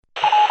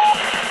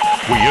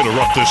We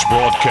interrupt this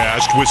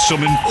broadcast with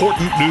some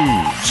important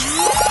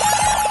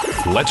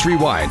news. Let's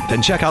rewind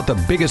and check out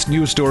the biggest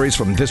news stories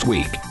from this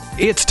week.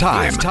 It's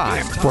time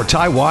for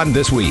Taiwan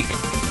This Week.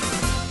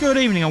 Good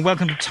evening and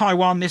welcome to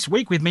Taiwan This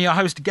Week with me, your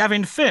host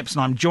Gavin Phipps,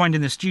 and I'm joined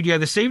in the studio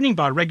this evening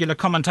by regular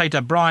commentator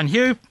Brian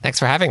Hugh. Thanks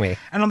for having me.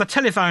 And on the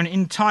telephone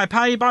in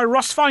Taipei by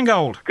Ross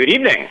Feingold. Good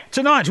evening.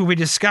 Tonight we'll be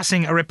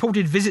discussing a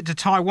reported visit to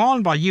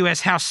Taiwan by US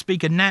House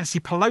Speaker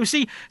Nancy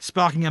Pelosi,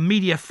 sparking a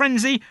media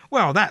frenzy.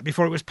 Well, that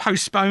before it was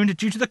postponed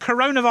due to the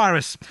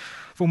coronavirus.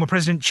 Former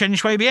President Chen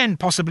Shui-bian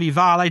possibly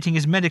violating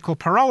his medical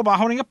parole by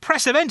holding a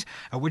press event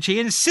at which he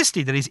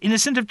insisted that he's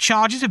innocent of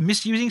charges of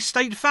misusing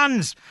state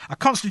funds. A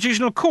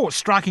constitutional court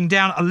striking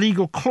down a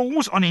legal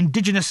clause on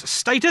indigenous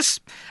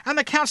status. And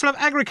the Council of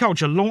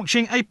Agriculture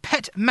launching a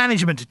pet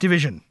management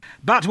division.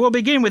 But we'll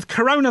begin with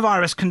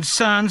coronavirus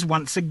concerns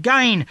once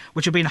again,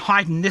 which have been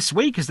heightened this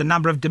week as the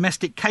number of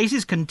domestic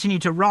cases continue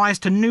to rise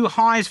to new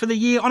highs for the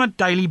year on a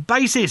daily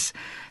basis.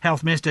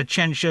 Health Minister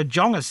Chen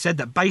Shui-bian has said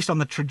that based on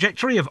the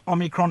trajectory of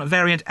Omicron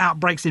variant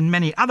outbreaks in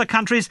many other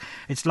countries,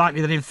 it's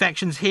likely that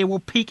infections here will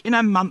peak in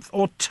a month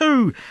or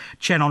two.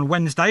 Chen on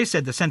Wednesday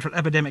said the Central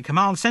Epidemic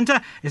Command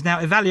Centre is now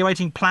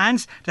evaluating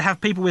plans to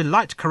have people with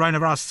light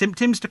coronavirus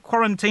symptoms to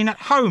quarantine at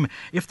home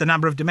if the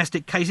number of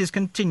domestic cases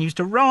continues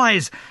to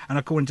rise. And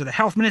according to the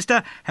Health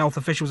Minister, health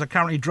officials are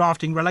currently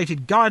drafting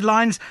related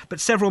guidelines, but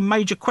several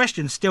major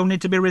questions still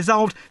need to be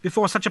resolved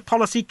before such a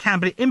policy can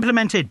be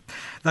implemented.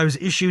 Those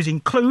issues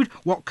include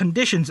what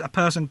conditions a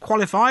person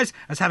qualifies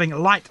as having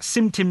light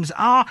symptoms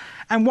are,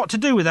 and what to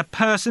do with a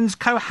person's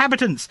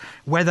cohabitants,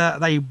 whether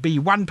they be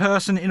one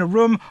person in a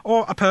room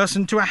or a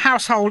person to a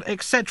household,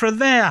 etc.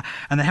 there.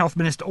 And the Health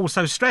Minister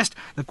also stressed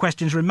the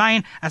questions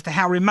remain as to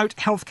how remote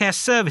healthcare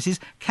services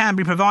can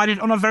be provided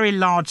on a very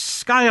large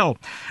scale.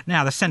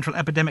 Now, the Central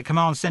Epidemic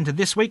Command Centre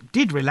this week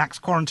did relax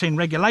quarantine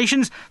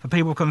regulations for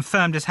people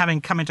confirmed as having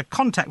come into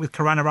contact with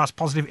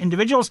coronavirus-positive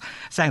individuals,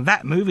 saying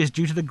that move is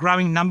due to the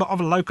growing number of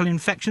local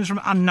infections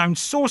from unknown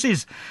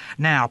sources.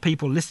 Now,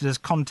 people listed as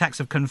contacts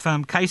of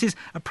confirmed cases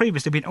are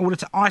previously been ordered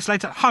to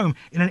isolate at home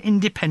in an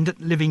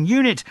independent living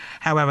unit.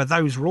 However,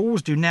 those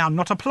rules do now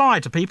not apply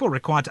to people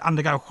required to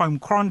undergo home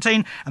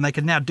quarantine, and they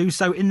can now do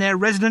so in their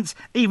residence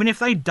even if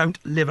they don't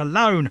live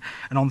alone.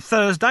 And on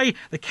Thursday,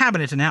 the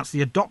Cabinet announced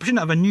the adoption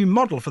of a new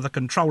model for the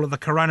control of the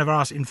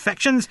coronavirus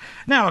infections.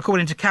 Now,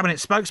 according to Cabinet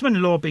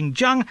spokesman Law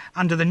Bing-jung,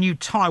 under the new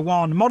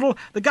Taiwan model,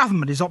 the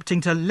government is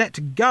opting to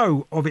let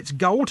go of its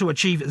goal to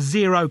achieve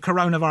zero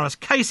coronavirus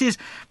cases,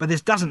 but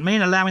this doesn't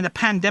mean allowing the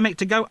pandemic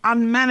to go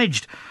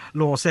unmanaged.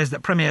 Law says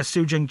that Premier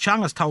Su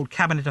Jing-chung has told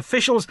cabinet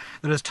officials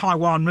that as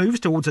Taiwan moves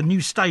towards a new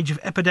stage of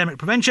epidemic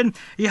prevention,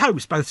 he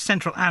hopes both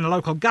central and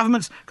local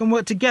governments can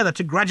work together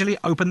to gradually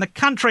open the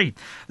country.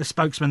 The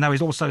spokesman, though,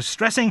 is also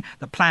stressing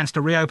that plans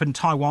to reopen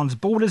Taiwan's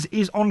borders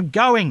is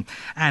ongoing,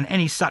 and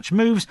any such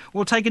moves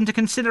will take into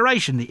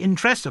consideration the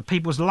interests of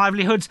people's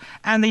livelihoods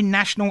and the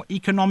national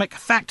economic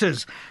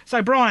factors.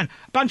 So, Brian,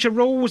 a bunch of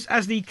rules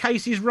as the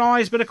cases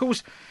rise, but of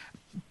course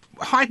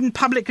heightened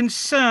public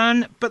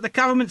concern, but the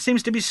government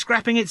seems to be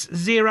scrapping its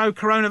zero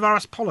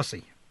coronavirus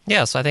policy.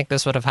 Yeah, so I think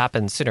this would have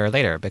happened sooner or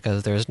later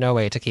because there's no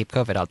way to keep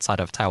COVID outside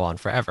of Taiwan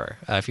forever.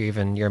 If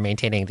you're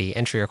maintaining the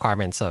entry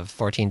requirements of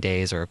 14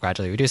 days or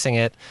gradually reducing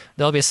it,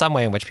 there'll be some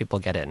way in which people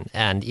get in.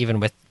 And even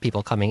with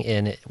people coming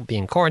in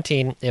being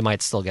quarantined, it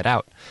might still get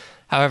out.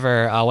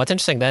 However, what's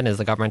interesting then is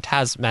the government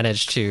has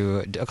managed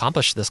to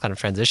accomplish this kind of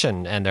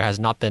transition, and there has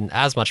not been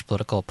as much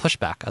political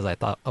pushback as I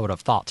would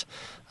have thought.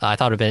 I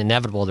thought it would have been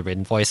inevitable to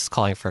been voices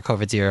calling for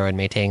COVID zero and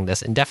maintaining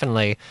this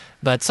indefinitely,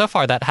 but so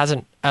far that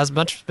hasn't as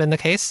much been the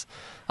case.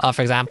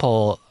 For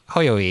example,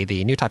 Hoyoi,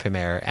 the new Taipei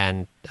mayor,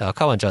 and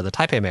Ko Wen-je, the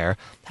Taipei mayor,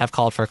 have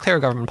called for clear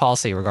government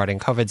policy regarding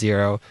COVID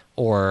zero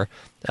or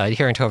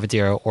adhering to COVID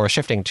zero or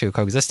shifting to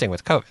coexisting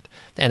with COVID.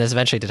 And this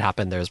eventually did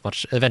happen. There's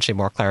eventually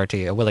more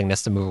clarity, a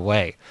willingness to move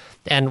away.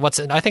 And what's,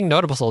 I think,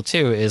 notable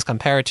too is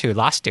compared to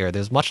last year,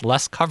 there's much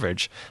less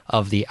coverage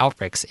of the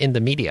outbreaks in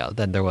the media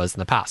than there was in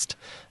the past.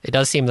 It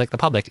does seem like the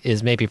public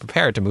is maybe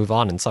prepared to move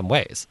on in some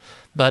ways.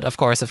 But of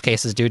course, if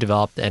cases do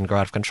develop and grow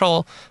out of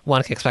control,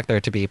 one can expect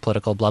there to be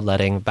political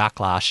bloodletting,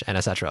 backlash, and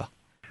etc.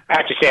 I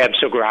have to say I'm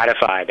so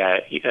gratified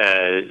that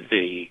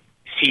the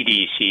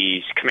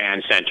CDC's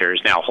command center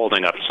is now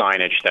holding up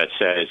signage that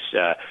says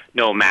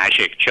no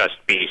magic, just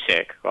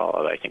basic.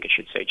 Well, I think it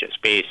should say just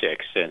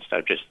basics instead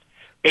of just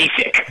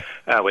basic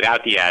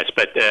without the S.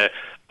 But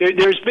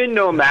there's been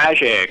no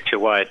magic to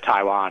what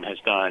Taiwan has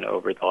done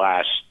over the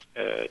last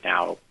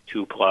now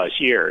 2+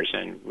 years,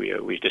 and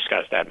we've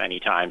discussed that many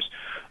times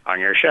on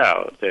your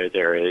show.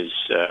 There is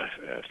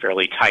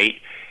fairly tight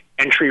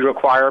entry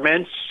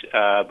requirements,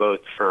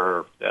 both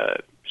for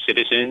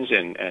citizens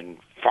and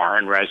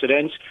foreign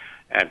residents,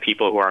 and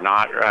people who are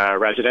not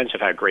residents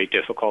have had great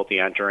difficulty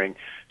entering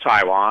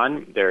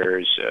Taiwan.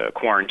 There's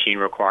quarantine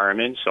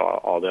requirements,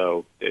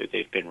 although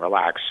they've been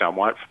relaxed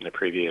somewhat from the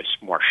previous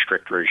more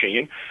strict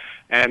regime.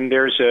 And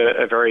there's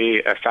a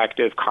very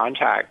effective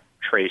contact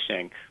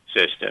tracing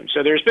system.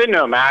 So there's been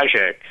no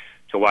magic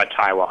to what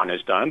Taiwan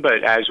has done.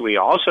 But as we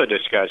also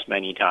discussed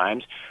many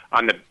times,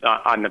 on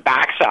the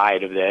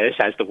backside of this,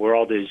 as the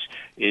world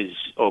is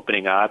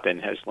opening up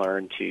and has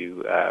learned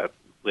to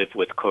live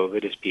with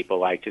COVID, as people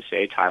like to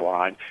say,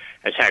 Taiwan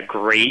has had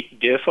great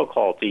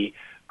difficulty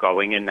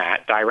going in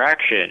that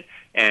direction.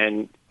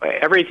 And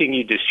everything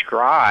you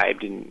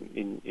described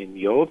in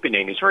the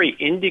opening is very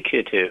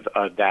indicative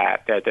of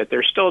that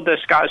they're still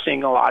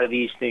discussing a lot of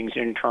these things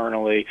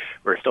internally.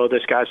 We're still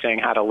discussing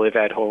how to live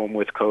at home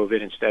with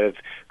COVID instead of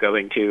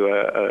going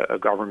to a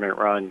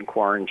government-run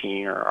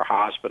quarantine or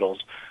hospitals,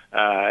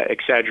 et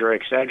cetera,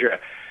 et cetera.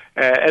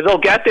 And they'll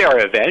get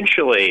there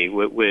eventually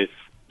with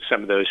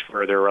some of those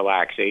further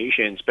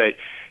relaxations. But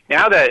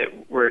now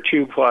that we're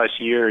 2+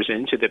 years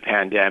into the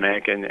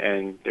pandemic,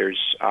 and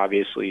there's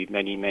obviously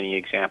many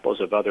examples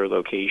of other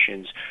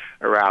locations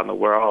around the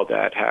world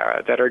that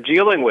are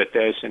dealing with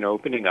this and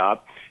opening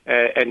up,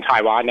 and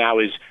Taiwan now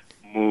is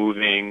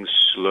moving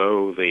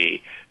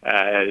slowly.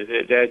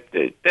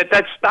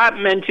 That's not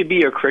meant to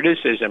be a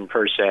criticism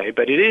per se,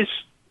 but it is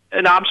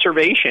an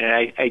observation,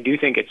 and I do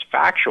think it's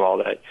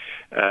factual that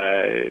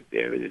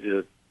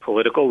the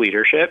political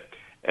leadership,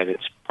 and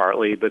it's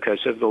partly because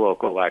of the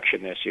local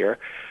election this year,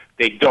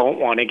 they don't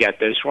want to get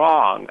this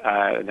wrong,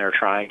 and they're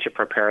trying to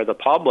prepare the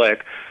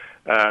public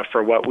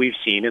for what we've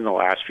seen in the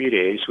last few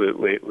days,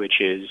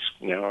 which is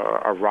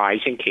a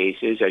rise in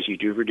cases as you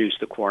do reduce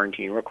the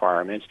quarantine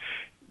requirements.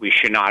 We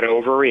should not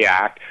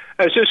overreact.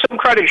 So some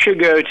credit should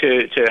go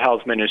to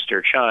Health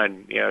Minister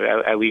Chen,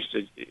 at least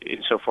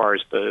insofar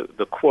as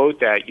the quote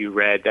that you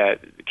read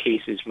that the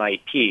cases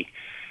might peak.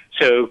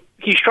 So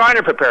he's trying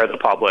to prepare the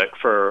public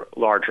for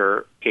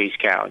larger case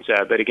counts.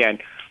 But again,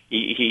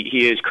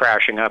 he is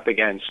crashing up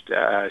against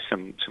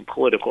some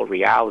political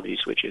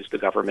realities, which is the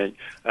government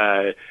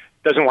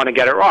doesn't want to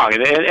get it wrong.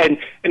 And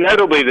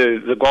notably,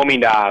 the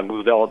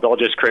Kuomintang, they'll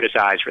just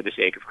criticize for the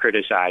sake of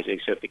criticizing.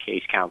 So if the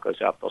case count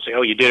goes up, they'll say,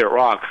 oh, you did it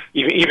wrong,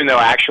 even though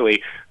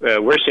actually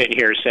we're sitting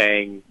here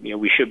saying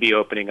we should be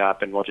opening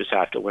up and we'll just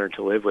have to learn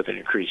to live with an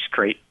increased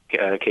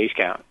case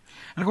count.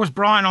 And of course,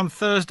 Brian, on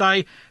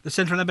Thursday, the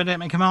Central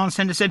Epidemic Command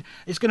Centre said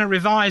it's going to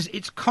revise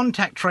its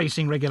contact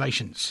tracing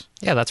regulations.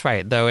 Yeah, that's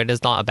right, though it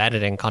is not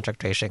abandoning contact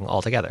tracing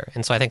altogether.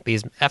 And so I think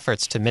these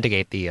efforts to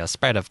mitigate the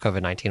spread of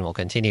COVID-19 will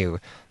continue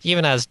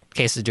even as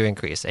cases do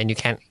increase. And you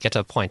can't get to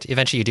a point,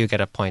 eventually you do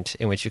get a point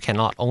in which you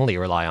cannot only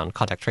rely on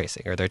contact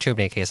tracing, or there are too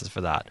many cases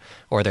for that,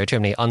 or there are too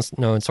many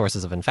unknown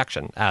sources of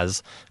infection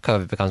as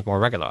COVID becomes more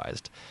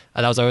regularized.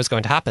 That was always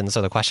going to happen,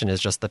 so the question is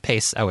just the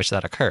pace at which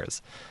that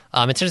occurs.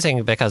 It's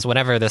interesting because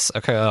whenever this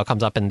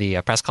comes up in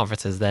the press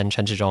conferences, then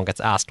Chen Shih-chung gets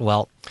asked,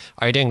 well,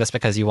 are you doing this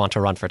because you want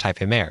to run for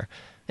Taipei mayor?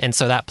 And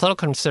so that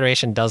political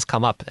consideration does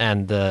come up,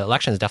 and the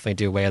elections definitely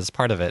do weigh as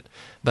part of it.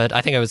 But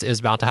I think it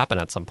was bound to happen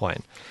at some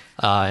point.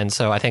 And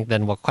so I think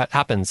then what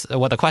happens,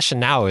 what the question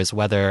now is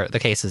whether the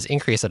cases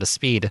increase at a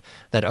speed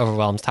that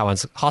overwhelms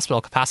Taiwan's hospital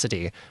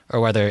capacity,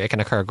 or whether it can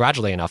occur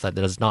gradually enough that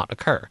it does not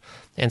occur.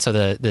 And so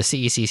the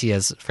CECC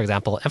has, for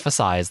example,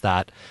 emphasized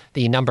that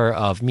the number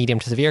of medium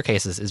to severe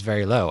cases is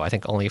very low. I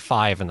think only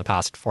 5 in the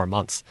past 4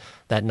 months.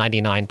 That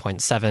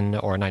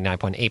 99.7 or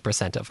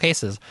 99.8% of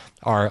cases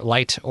are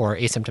light or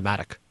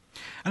asymptomatic.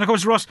 And of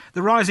course, Ross,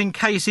 the rising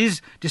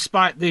cases,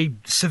 despite the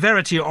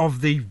severity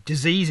of the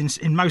disease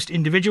in most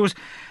individuals,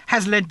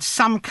 has led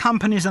some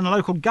companies and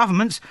local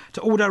governments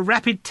to order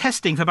rapid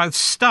testing for both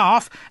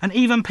staff and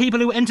even people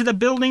who enter the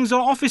buildings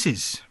or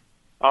offices.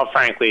 Well,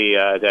 frankly,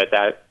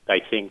 that I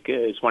think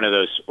is one of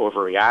those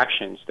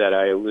overreactions that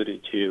I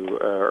alluded to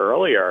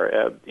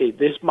earlier.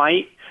 This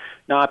might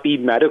not be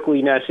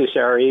medically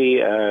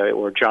necessary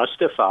or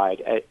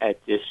justified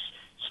at this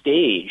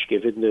stage,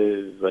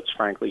 given what's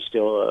frankly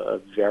still a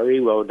very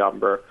low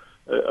number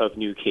of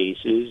new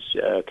cases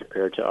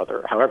compared to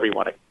other, however you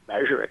want to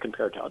measure it,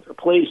 compared to other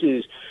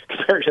places,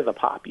 compared to the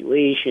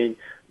population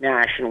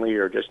nationally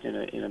or just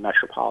in a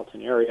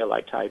metropolitan area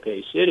like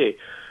Taipei City.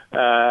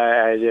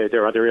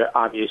 There are other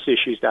obvious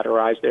issues that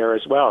arise there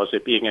as well. Is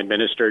it being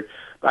administered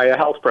by a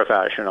health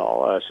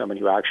professional, someone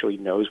who actually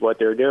knows what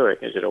they're doing?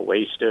 Is it a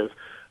waste of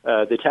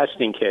the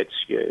testing kits?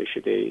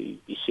 Should they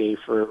be saved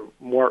for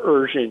more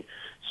urgent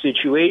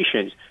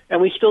situations?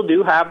 And we still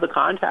do have the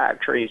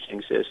contact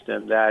tracing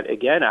system that,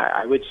 again,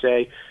 I would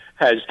say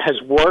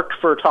has worked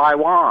for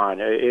Taiwan.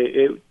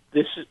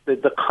 This is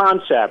the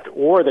concept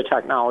or the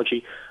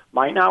technology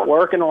might not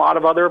work in a lot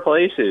of other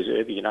places.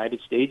 The United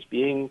States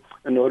being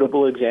a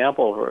notable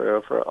example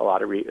for a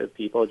lot of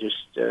people just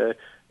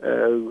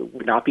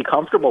would not be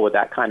comfortable with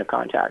that kind of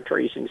contact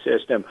tracing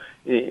system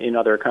in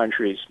other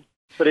countries.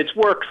 But it's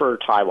worked for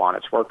Taiwan.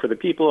 It's worked for the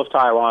people of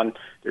Taiwan.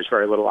 There's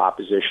very little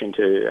opposition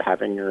to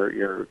having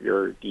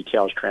your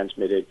details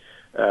transmitted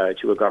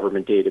to a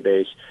government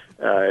database.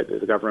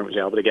 The government was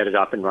able to get it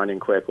up and running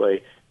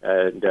quickly.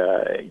 And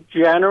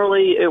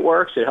generally, it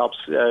works. It helps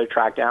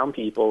track down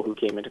people who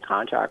came into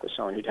contact with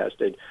someone who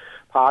tested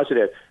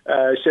positive.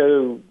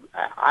 So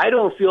I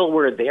don't feel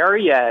we're there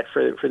yet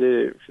for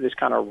this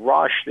kind of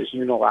rush, this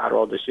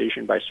unilateral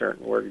decision by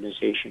certain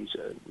organizations,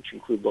 which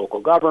include local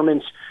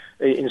governments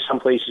in some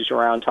places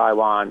around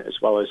Taiwan,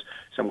 as well as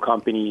some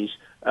companies,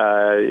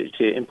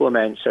 to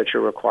implement such a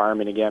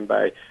requirement again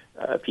by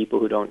people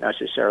who don't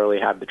necessarily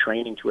have the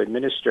training to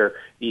administer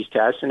these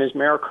tests. And as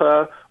Mayor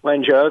Ke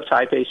Wen-je of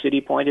Taipei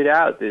City pointed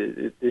out,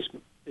 this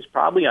is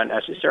probably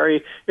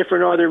unnecessary. If for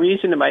no other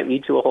reason, it might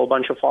lead to a whole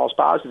bunch of false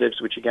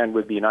positives, which again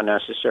would be an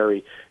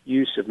unnecessary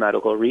use of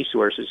medical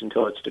resources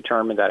until it's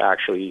determined that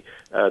actually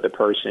the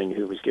person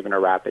who was given a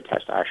rapid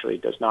test actually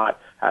does not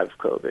have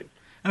COVID.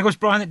 And of course,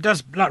 Brian, it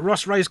does, like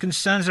Ross raised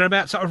concerns there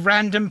about sort of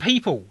random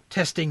people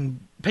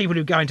testing people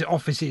who go into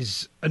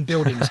offices and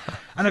buildings.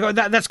 And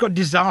that's got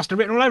disaster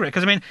written all over it.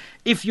 Because, I mean,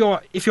 if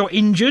you're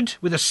injured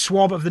with a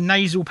swab of the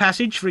nasal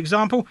passage, for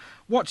example,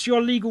 what's your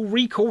legal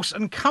recourse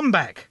and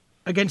comeback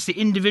against the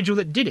individual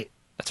that did it?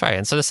 That's right.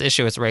 And so this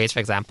issue was raised, for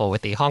example,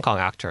 with the Hong Kong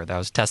actor that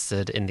was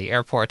tested in the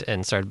airport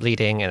and started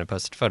bleeding and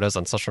posted photos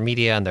on social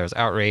media, and there was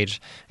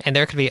outrage. And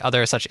there could be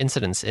other such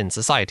incidents in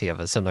society of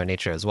a similar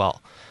nature as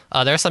well.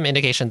 There are some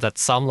indications that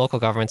some local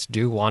governments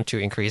do want to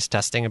increase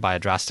testing by a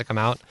drastic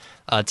amount.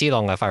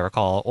 Keelung, if I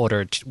recall,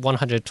 ordered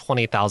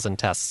 120,000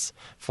 tests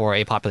for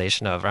a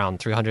population of around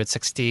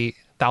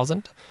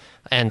 360,000.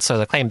 And so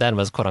the claim then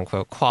was, quote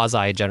unquote,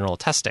 quasi-general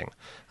testing,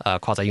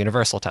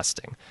 quasi-universal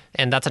testing.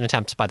 And that's an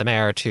attempt by the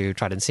mayor to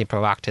try to seem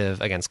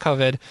proactive against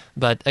COVID.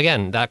 But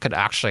again, that could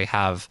actually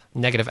have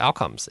negative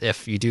outcomes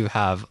if you do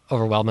have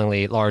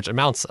overwhelmingly large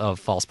amounts of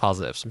false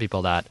positives,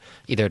 people that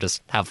either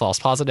just have false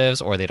positives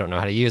or they don't know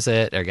how to use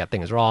it or get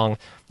things wrong.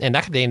 And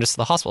that could be dangerous to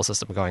the hospital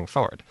system going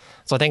forward.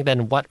 So I think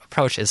then what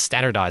approach is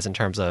standardized in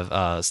terms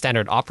of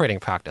standard operating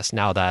practice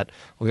now that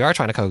we are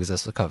trying to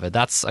coexist with COVID?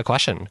 That's a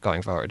question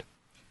going forward.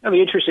 The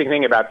interesting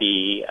thing about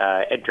the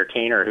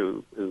entertainer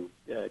who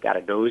got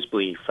a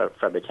nosebleed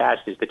from the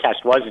test is the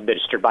test was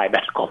administered by a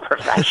medical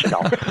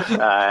professional,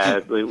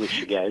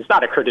 which, again, is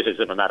not a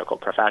criticism of medical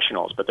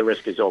professionals, but the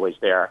risk is always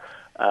there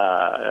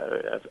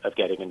of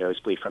getting a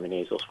nosebleed from a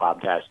nasal swab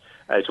test.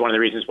 It's one of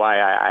the reasons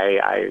why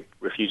I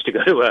refused to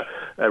go to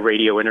a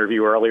radio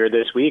interview earlier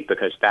this week,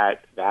 because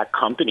that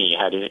company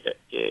had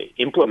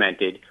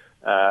implemented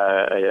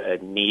a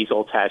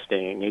nasal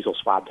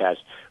swab test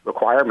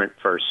requirement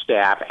for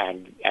staff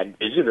and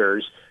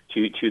visitors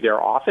to their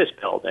office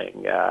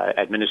building,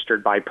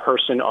 administered by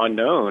person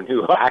unknown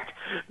who lacked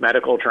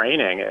medical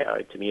training.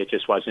 To me, it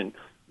just wasn't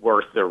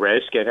worth the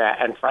risk,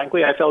 and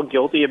frankly, I felt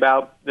guilty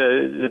about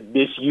the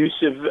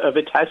misuse of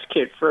a test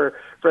kit for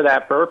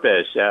that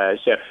purpose. So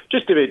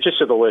just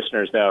so the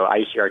listeners know,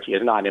 ICRT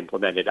is not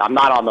implemented. I'm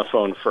not on the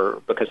phone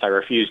because I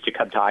refused to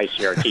come to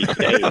ICRT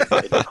today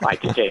and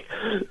declined to take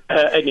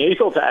a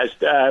nasal test.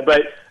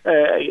 But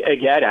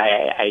again,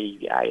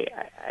 I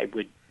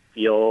would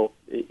feel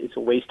it's a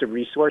waste of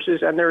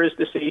resources, and there is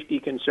the safety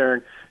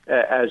concern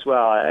as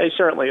well. I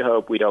certainly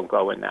hope we don't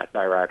go in that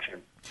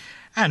direction.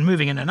 And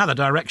moving in another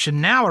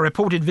direction now, a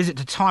reported visit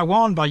to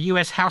Taiwan by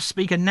US House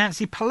Speaker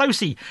Nancy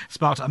Pelosi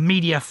sparked a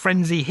media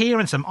frenzy here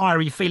and some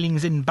eerie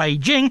feelings in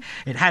Beijing.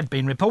 It had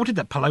been reported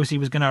that Pelosi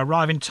was going to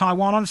arrive in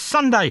Taiwan on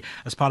Sunday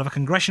as part of a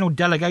congressional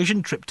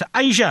delegation trip to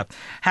Asia.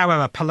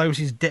 However,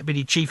 Pelosi's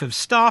Deputy Chief of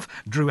Staff,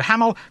 Drew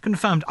Hamill,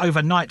 confirmed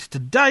overnight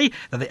today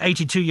that the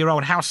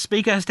 82-year-old House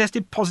Speaker has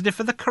tested positive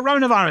for the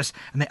coronavirus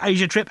and the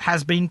Asia trip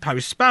has been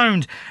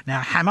postponed.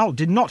 Now, Hamill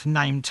did not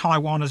name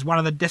Taiwan as one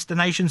of the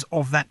destinations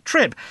of that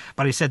trip,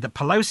 but he said that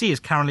Pelosi is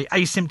currently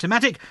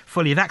asymptomatic,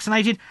 fully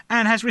vaccinated,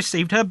 and has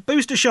received her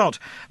booster shot.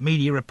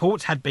 Media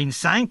reports had been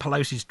saying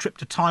Pelosi's trip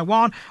to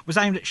Taiwan was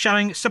aimed at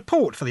showing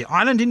support for the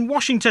island in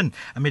Washington,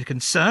 amid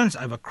concerns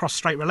over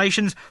cross-strait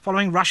relations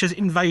following Russia's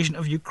invasion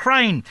of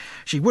Ukraine.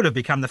 She would have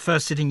become the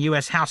first sitting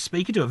US House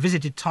Speaker to have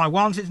visited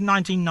Taiwan since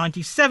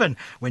 1997,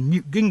 when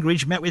Newt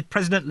Gingrich met with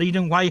President Lee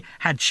Teng-hui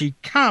had she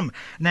come.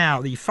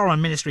 Now, the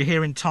Foreign Ministry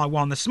here in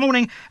Taiwan this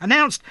morning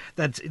announced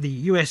that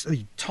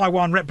the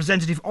Taiwan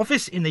Representative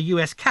Office in the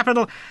US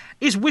capital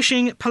is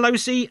wishing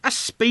Pelosi a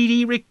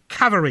speedy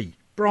recovery.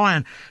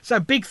 Brian,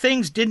 so big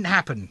things didn't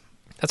happen.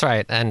 That's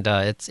right. And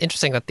it's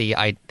interesting that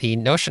the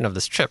notion of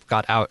this trip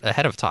got out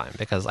ahead of time,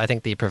 because I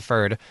think the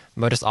preferred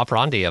modus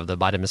operandi of the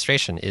Biden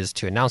administration is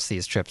to announce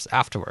these trips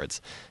afterwards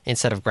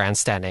instead of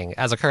grandstanding,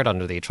 as occurred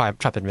under the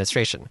Trump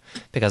administration.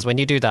 Because when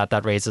you do that,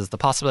 that raises the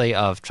possibility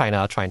of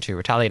China trying to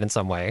retaliate in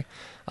some way,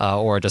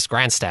 or just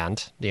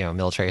grandstand,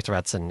 military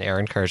threats and air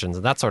incursions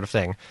and that sort of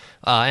thing.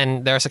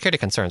 And there are security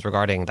concerns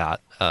regarding that,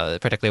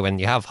 particularly when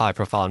you have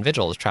high-profile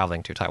individuals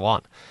traveling to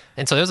Taiwan.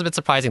 And so it was a bit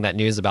surprising that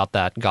news about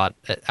that got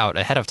out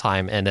ahead of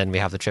time, and then we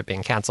have the trip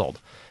being canceled.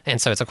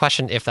 And so it's a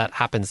question if that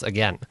happens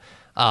again.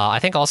 I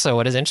think also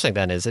what is interesting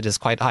then is it is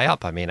quite high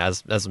up. I mean,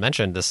 as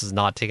mentioned, this has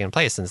not taken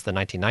place since the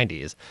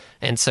 1990s.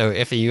 And so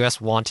if the U.S.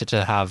 wanted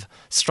to have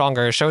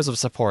stronger shows of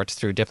support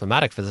through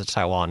diplomatic visits to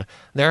Taiwan,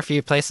 there are a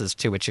few places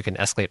to which you can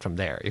escalate from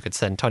there. You could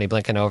send Tony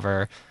Blinken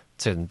over,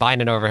 send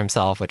Biden over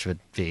himself, which would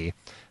be,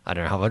 I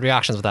don't know what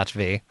reactions would that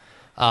be.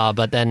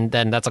 But then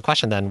that's a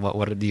question then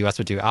what the U.S.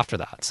 would do after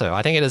that. So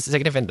I think it is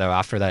significant, though,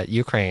 after that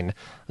Ukraine,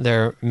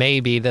 there may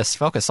be this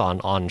focus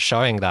on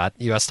showing that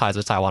U.S. ties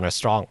with Taiwan are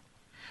strong.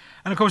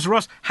 And of course,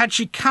 Ross, had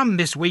she come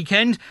this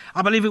weekend,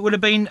 I believe it would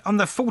have been on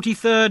the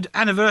 43rd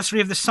anniversary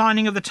of the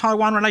signing of the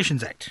Taiwan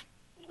Relations Act.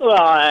 Well,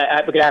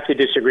 I'm going to have to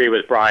disagree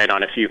with Brian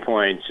on a few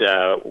points.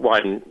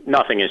 One,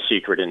 nothing is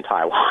secret in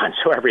Taiwan,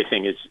 so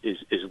everything is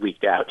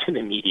leaked out to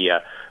the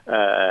media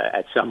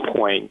at some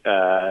point,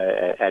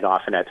 and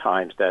often at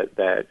times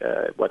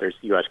that whether it's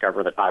the U.S.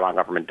 government or the Taiwan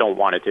government don't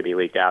want it to be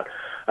leaked out.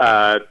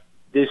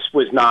 This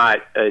was not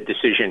a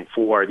decision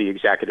for the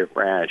executive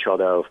branch,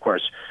 although, of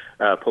course,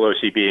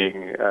 Pelosi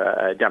being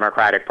a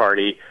Democratic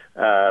Party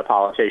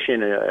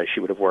politician, she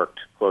would have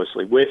worked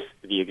closely with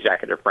the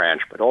executive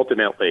branch. But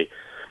ultimately,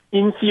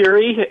 in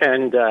theory,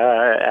 and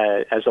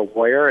as a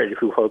lawyer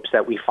who hopes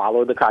that we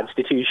follow the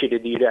Constitution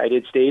in the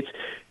United States,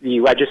 the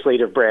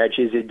legislative branch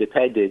is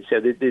independent. So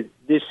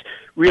this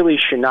really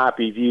should not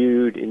be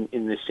viewed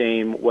in the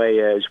same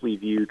way as we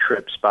view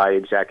trips by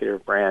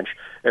executive branch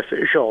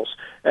officials.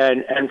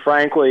 And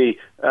frankly,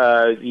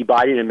 the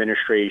Biden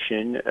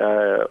administration,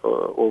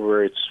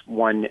 over its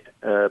 1+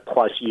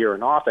 year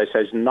in office,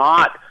 has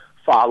not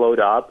followed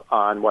up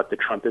on what the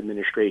Trump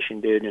administration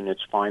did in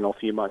its final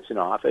few months in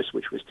office,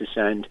 which was to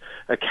send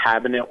a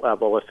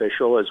cabinet-level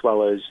official as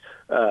well as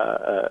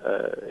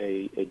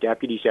a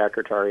deputy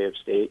secretary of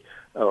state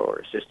or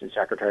assistant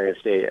secretary of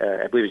state,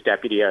 I believe it was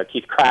Deputy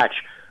Keith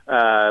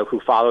Kratch, who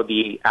followed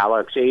the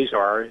Alex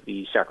Azar,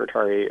 the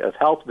Secretary of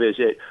Health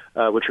visit,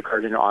 which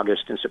occurred in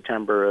August and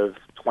September of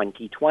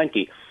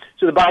 2020.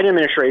 So the Biden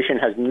administration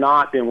has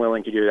not been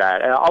willing to do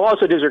that. And I'll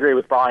also disagree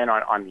with Brian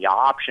on the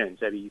options.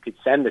 I mean, you could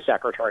send the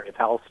Secretary of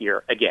Health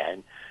here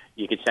again.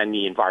 You could send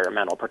the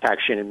Environmental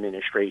Protection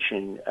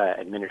Administration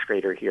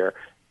administrator here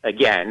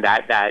again.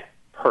 That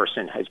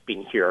person has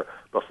been here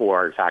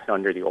before. In fact,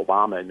 under the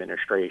Obama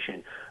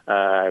administration,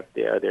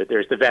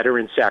 there's the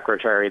Veterans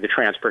Secretary, the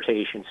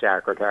Transportation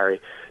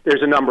Secretary.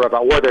 There's a number of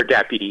other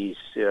deputies,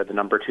 the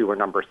number 2 or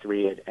number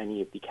 3 at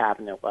any of the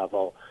cabinet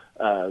level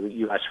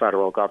U.S.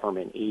 federal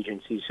government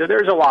agencies. So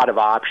there's a lot of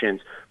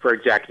options for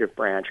executive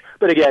branch.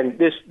 But again,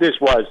 this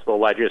was the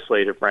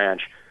legislative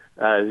branch.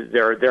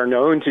 They're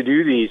known to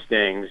do these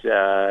things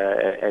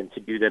and to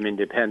do them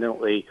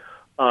independently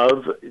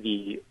of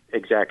the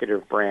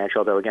executive branch,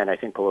 although, again, I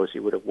think Pelosi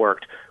would have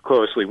worked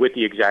closely with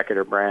the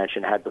executive branch,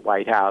 and had the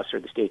White House or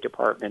the State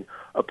Department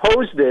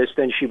oppose this,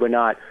 then she would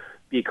not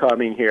be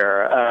coming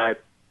here.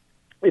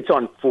 It's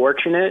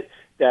unfortunate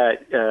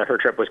that her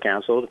trip was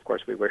canceled. Of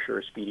course, we wish her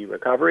a speedy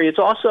recovery. It's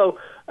also,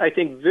 I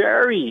think,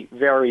 very,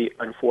 very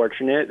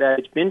unfortunate that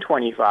it's been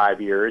 25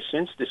 years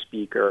since the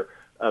Speaker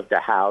of the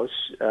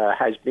House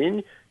has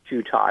been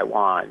to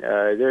Taiwan.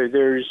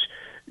 There's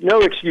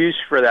no excuse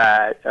for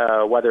that,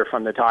 whether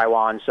from the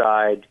Taiwan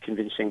side,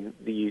 convincing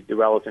the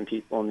relevant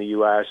people in the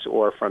U.S.,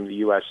 or from the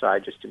U.S.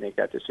 side just to make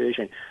that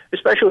decision,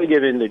 especially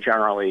given the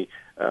generally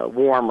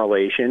warm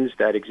relations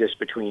that exist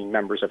between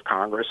members of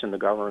Congress and the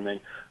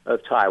government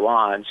of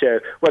Taiwan. So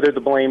whether the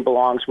blame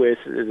belongs with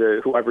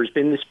whoever's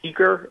been the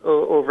speaker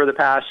over the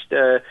past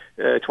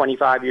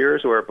 25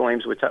 years, or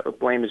blame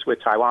is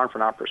with Taiwan for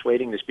not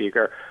persuading the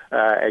speaker,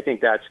 I think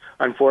that's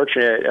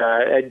unfortunate.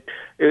 And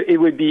it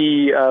would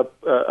be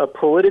a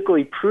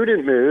politically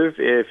prudent move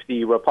if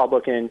the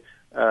Republican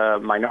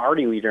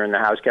minority leader in the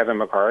House, Kevin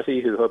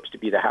McCarthy, who hopes to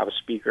be the House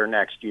Speaker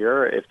next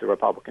year if the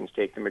Republicans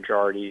take the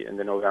majority in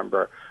the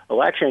November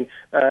election,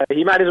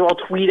 he might as well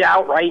tweet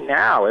out right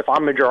now, if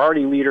I'm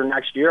majority leader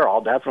next year,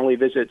 I'll definitely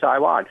visit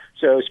Taiwan.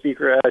 So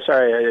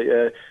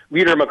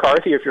Leader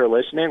McCarthy, if you're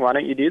listening, why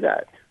don't you do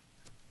that?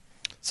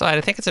 So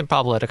I think it's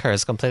improbable it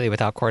occurs completely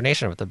without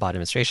coordination with the Biden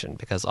administration,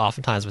 because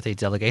oftentimes with the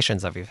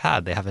delegations that we've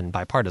had, they have been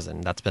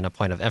bipartisan. That's been a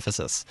point of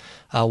emphasis.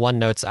 One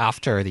notes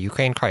after the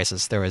Ukraine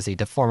crisis, there was the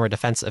former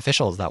defense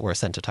officials that were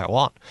sent to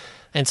Taiwan.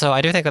 And so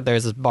I do think that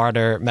there's this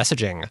broader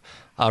messaging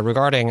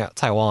regarding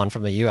Taiwan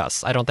from the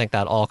U.S. I don't think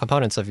that all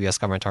components of U.S.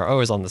 government are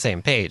always on the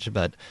same page,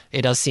 but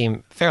it does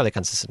seem fairly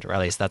consistent, or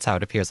at least that's how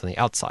it appears on the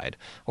outside,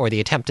 or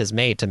the attempt is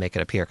made to make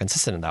it appear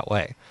consistent in that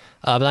way.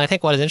 But I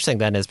think what is interesting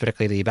then is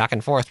particularly the back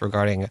and forth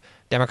regarding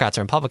Democrats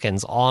and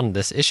Republicans on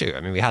this issue.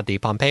 I mean, we had the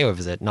Pompeo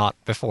visit not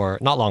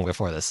long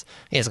before this,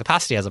 in his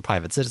capacity as a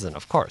private citizen,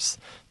 of course.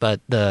 But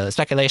the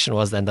speculation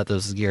was then that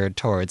this was geared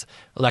towards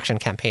election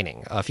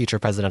campaigning, a future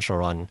presidential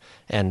run,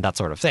 and that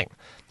sort of thing.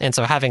 And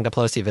so having the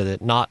Pelosi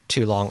visit not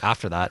too long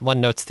after that,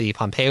 one notes the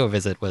Pompeo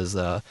visit was,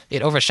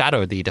 it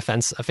overshadowed the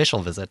defense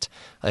official visit.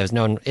 It was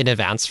known in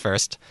advance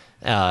first,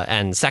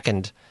 and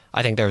second,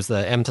 I think there was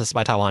the emphasis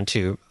by Taiwan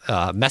to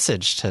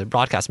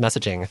broadcast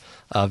messaging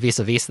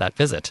vis-a-vis that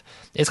visit.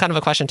 It's kind of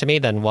a question to me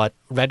then what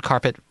red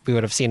carpet we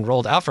would have seen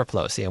rolled out for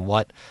Pelosi, and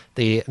what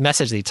the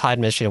message the Tsai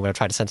administration would have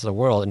tried to send to the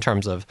world in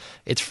terms of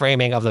its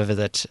framing of the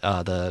visit,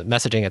 the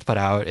messaging it's put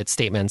out, its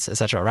statements,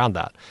 etc. around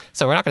that.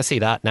 So we're not going to see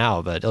that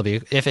now, but it'll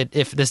be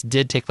if this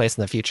did take place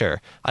in the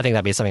future, I think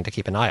that'd be something to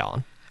keep an eye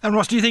on. And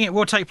Ross, do you think it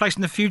will take place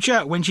in the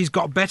future when she's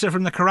got better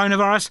from the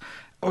coronavirus?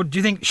 Or do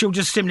you think she'll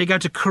just simply go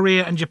to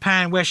Korea and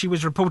Japan where she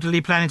was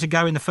reportedly planning to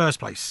go in the first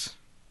place?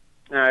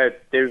 We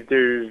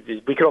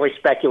can only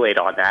speculate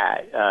on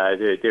that.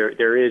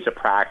 There is a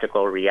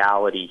practical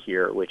reality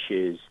here, which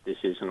is this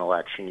is an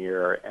election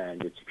year,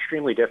 and it's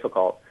extremely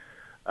difficult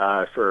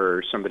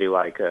for somebody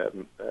like a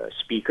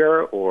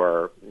speaker,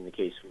 or in the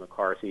case of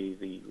McCarthy,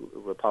 the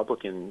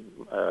Republican,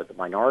 the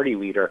minority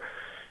leader,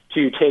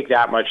 to take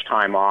that much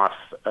time off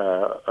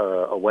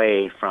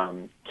away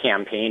from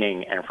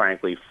campaigning and,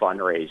 frankly,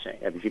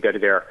 fundraising. And if you go to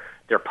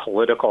their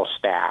political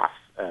staff,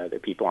 the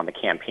people on the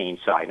campaign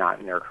side, not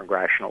in their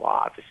congressional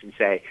office, and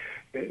say,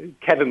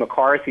 Kevin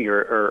McCarthy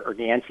or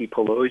Nancy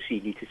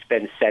Pelosi need to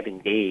spend 7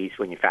 days,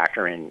 when you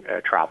factor in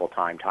travel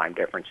time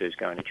differences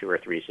going to 2 or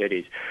 3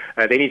 cities.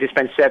 They need to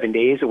spend 7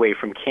 days away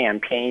from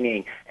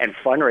campaigning and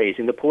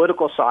fundraising. The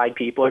political side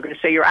people are going to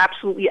say, you're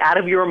absolutely out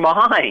of your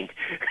mind.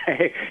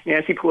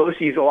 Nancy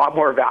Pelosi is a lot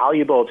more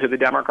valuable to the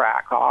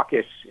Democrat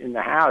caucus in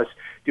the House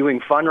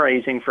doing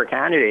fundraising for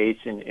candidates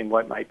in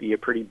what might be a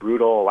pretty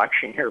brutal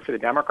election here for the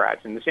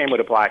Democrats. And the same would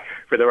apply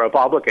for the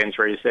Republicans,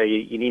 where you say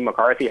you need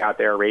McCarthy out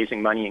there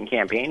raising money and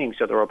campaigning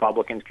so the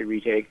Republicans could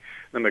retake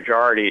the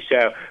majority.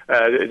 So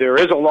there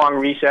is a long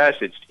recess.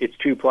 It's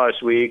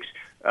 2+ weeks,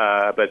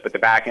 but the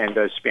back end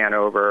does span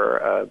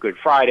over Good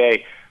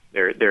Friday.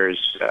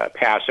 There's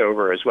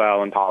Passover as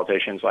well, and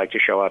politicians like to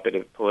show up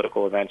at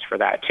political events for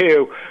that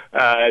too.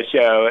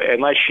 So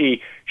unless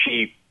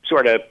she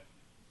sort of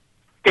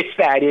fits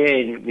that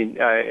in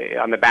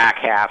on the back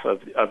half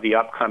of the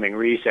upcoming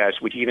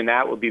recess, which even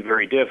that will be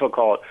very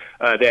difficult.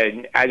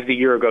 Then, as the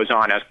year goes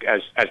on, as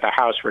the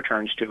House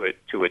returns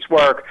to its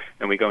work,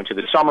 and we go into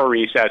the summer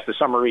recess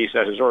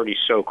is already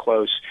so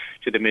close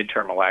to the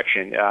midterm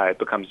election. It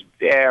becomes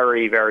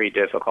very, very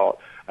difficult.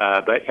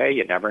 But hey,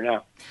 you never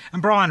know.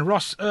 And Brian,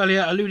 Ross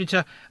earlier alluded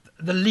to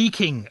the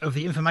leaking of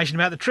the information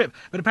about the trip,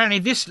 but apparently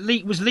this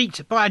leak was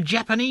leaked by a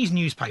Japanese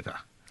newspaper.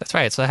 That's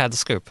right. So I had the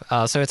scoop.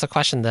 So it's a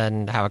question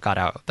then how it got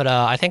out. But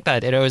I think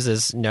that it always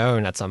is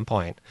known at some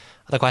point.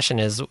 The question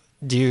is,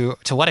 to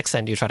what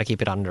extent do you try to keep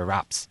it under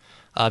wraps?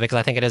 Because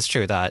I think it is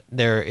true that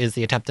there is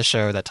the attempt to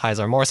show that ties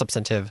are more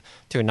substantive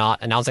to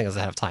not announcing us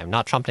ahead of time,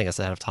 not trumpeting us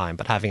ahead of time,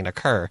 but having it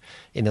occur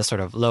in this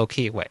sort of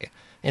low-key way.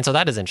 And so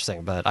that is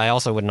interesting, but I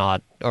also would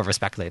not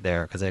over-speculate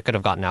there because it could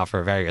have gotten out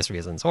for various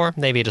reasons. Or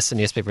maybe just the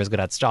newspaper is good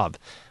at its job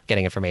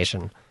getting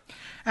information.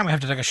 And we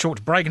have to take a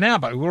short break now,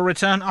 but we will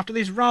return after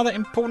these rather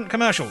important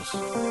commercials.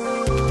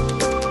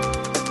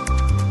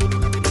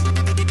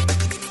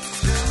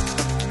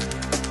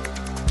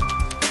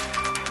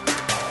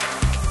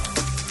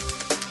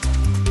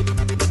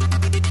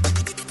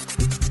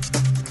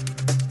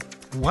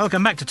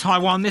 Welcome back to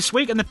Taiwan This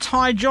Week, and the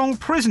Taichung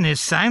prison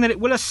is saying that it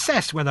will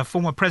assess whether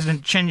former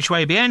President Chen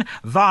Shui-bian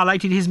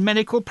violated his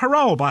medical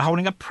parole by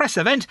holding a press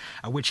event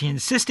at which he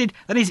insisted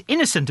that he's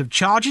innocent of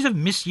charges of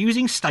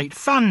misusing state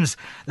funds.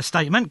 The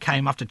statement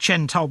came after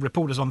Chen told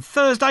reporters on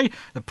Thursday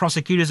that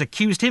prosecutors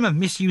accused him of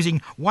misusing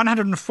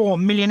 104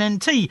 million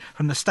NT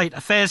from the State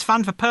Affairs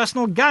Fund for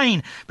personal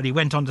gain, but he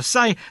went on to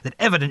say that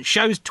evidence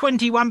shows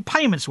 21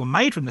 payments were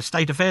made from the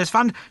State Affairs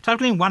Fund,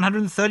 totalling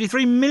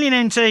 133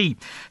 million NT.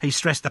 He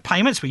stressed the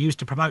payments were used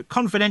to promote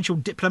confidential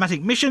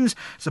diplomatic missions,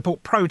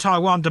 support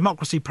pro-Taiwan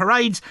democracy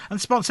parades, and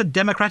sponsor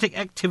democratic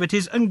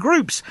activities and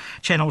groups.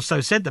 Chen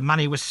also said the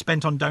money was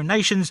spent on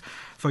donations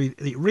for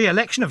the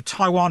re-election of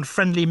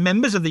Taiwan-friendly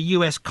members of the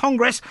US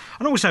Congress,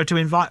 and also to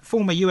invite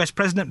former US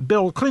President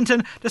Bill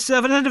Clinton to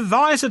serve as an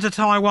advisor to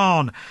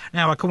Taiwan.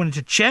 Now, according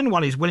to Chen,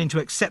 while he's willing to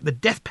accept the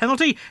death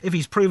penalty if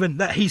he's proven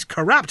that he's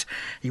corrupt,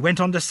 he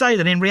went on to say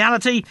that in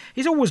reality,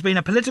 he's always been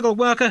a political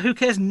worker who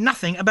cares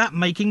nothing about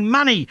making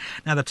money.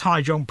 Now, the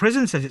Taichung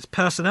prison says its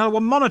personnel were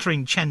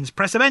monitoring Chen's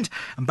press event,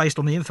 and based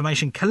on the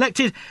information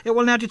collected, it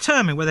will now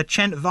determine whether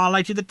Chen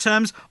violated the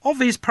terms of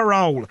his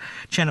parole.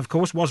 Chen, of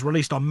course, was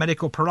released on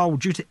medical parole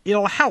due to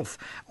ill health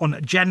on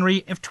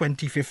January of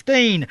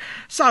 2015.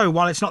 So,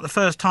 while it's not the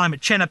first time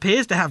Chen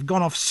appears to have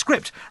gone off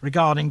script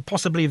regarding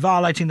possibly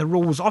violating the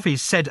rules of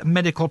his said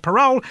medical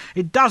parole,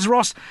 it does,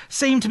 Ross,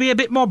 seem to be a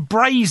bit more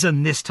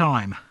brazen this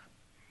time.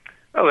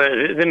 Well,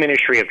 the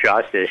Ministry of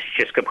Justice is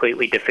just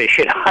completely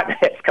deficient on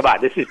this. Come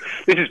on, this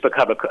has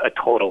become a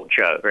total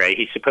joke, right?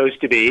 He's supposed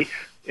to be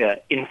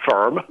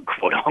infirm,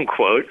 quote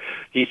unquote.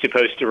 He's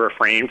supposed to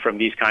refrain from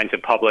these kinds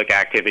of public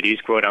activities,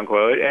 quote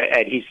unquote,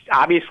 and he's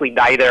obviously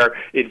neither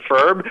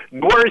infirm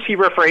nor is he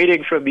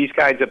refraining from these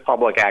kinds of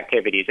public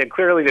activities. And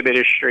clearly the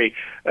Ministry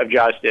of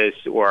Justice,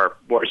 or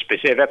more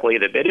specifically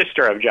the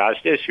Minister of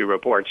Justice, who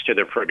reports to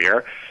the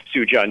Premier,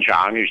 Su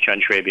Zhenchang, who's Chen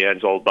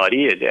Shui-bian's old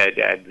buddy, and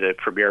the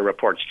Premier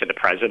reports to the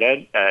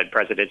President,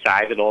 President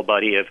Tsai, an old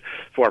buddy of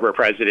former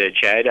President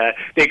Chen.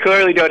 They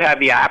clearly don't have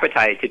the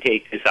appetite to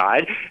take this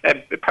on.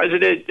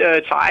 President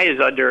Tsai is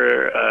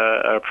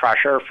under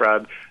pressure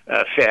from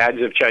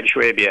fads of Chen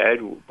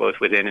Shui-bian, both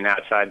within and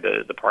outside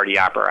the party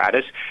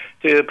apparatus,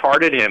 to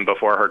pardon him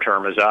before her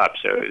term is up.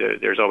 So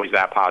there's always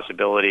that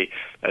possibility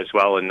as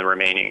well in the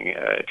remaining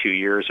 2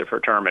 years of her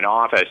term in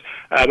office.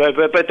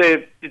 But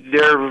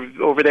they're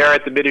over there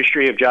at the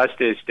Ministry of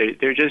Justice.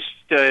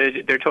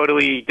 They're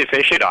totally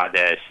deficient on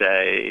this.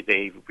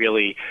 They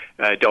really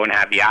don't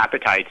have the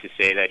appetite to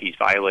say that he's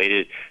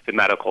violated the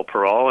medical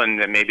parole,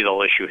 and then maybe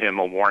they'll issue him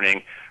a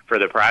warning for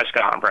the press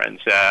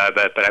conference.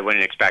 But I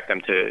wouldn't expect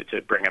them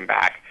to bring him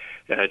back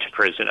to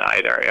prison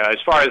either. As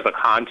far as the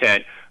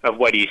content of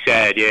what he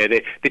said,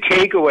 the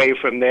takeaway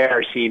from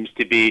there seems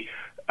to be,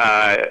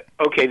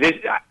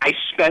 okay, I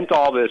spent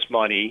all this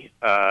money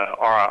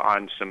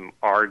on some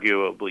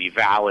arguably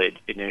valid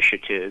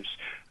initiatives.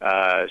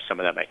 Some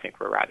of them I think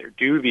were rather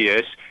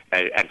dubious,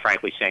 and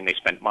frankly saying they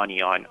spent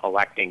money on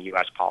electing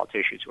U.S.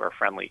 politicians who are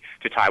friendly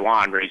to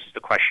Taiwan raises the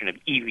question of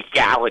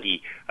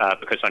illegality,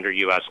 because under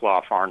U.S.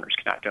 law, foreigners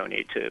cannot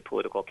donate to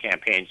political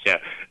campaigns. So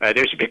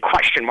there's a big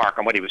question mark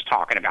on what he was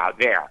talking about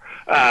there.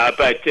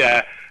 But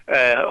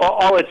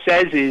all it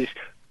says is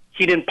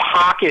he didn't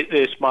pocket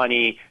this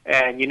money,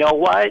 and you know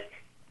what?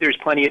 There's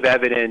plenty of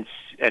evidence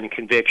and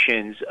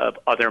convictions of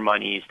other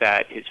monies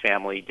that his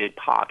family did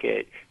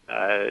pocket.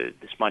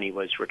 This money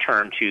was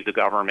returned to the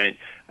government.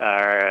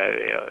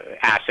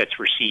 Assets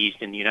were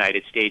seized in the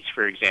United States,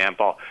 for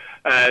example.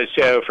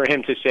 So for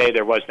him to say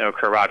there was no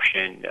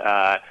corruption,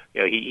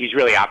 he's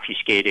really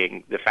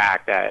obfuscating the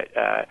fact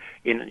that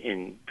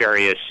in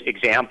various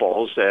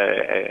examples,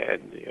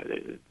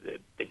 the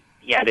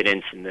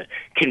evidence and the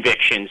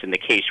convictions and the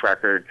case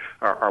record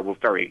are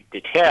very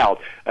detailed.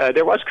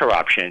 There was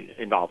corruption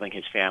involving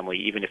his family,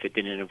 even if it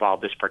didn't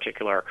involve this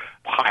particular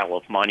pile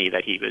of money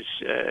that he was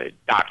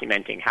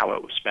documenting how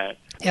it was spent.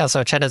 Yeah,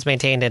 so Chen has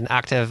maintained an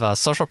active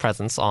social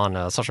presence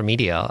on social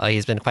media.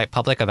 He's been quite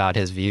public about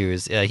his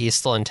views. He's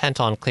still intent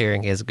on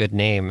clearing his good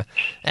name.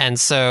 And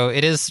so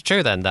it is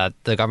true then that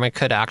the government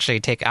could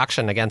actually take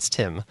action against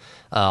him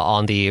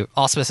on the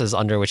auspices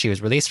under which he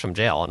was released from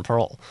jail on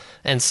parole.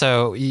 And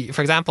so,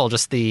 for example,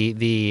 just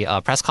the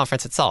press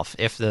conference itself,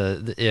 if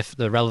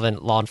the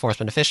relevant law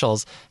enforcement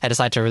officials had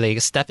decided to really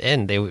step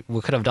in, they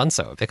could have done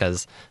so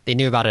because they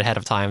knew about it ahead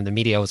of time, the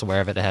media was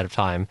aware of it ahead of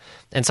time,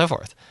 and so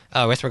forth.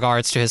 With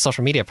regards to his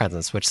social media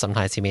presence, which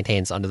sometimes he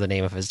maintains under the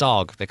name of his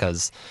dog,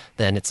 because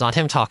then it's not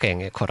him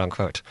talking, quote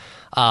unquote.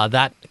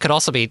 That could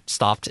also be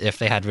stopped if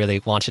they had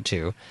really wanted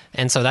to.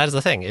 And so that is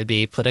the thing. It'd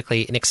be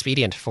politically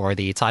inexpedient for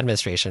the Tsai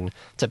administration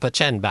to put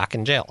Chen back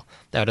in jail.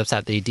 That would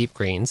upset the Deep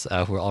Greens,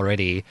 who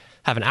already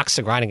have an axe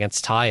to grind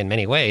against Tsai in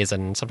many ways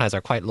and sometimes are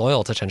quite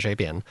loyal to Chen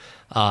Shui-bian.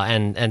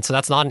 And so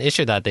that's not an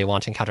issue that they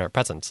want to encounter at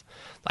present.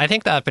 I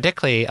think that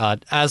particularly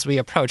as we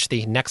approach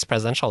the next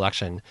presidential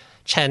election,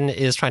 Chen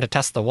is trying to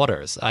test the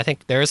waters. I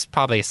think there's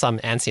probably some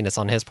antsiness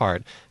on his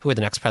part who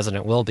the next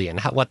president will be and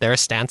what their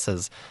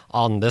stances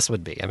on this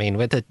would be. I mean,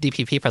 with the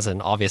DPP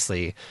president,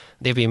 obviously,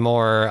 they'd be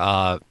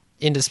more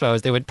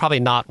indisposed. They would probably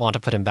not want to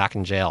put him back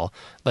in jail.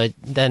 But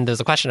then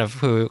there's a question of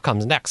who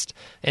comes next.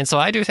 And so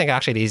I do think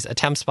actually these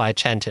attempts by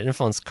Chen to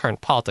influence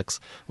current politics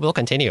will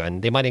continue,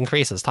 and they might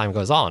increase as time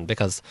goes on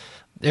because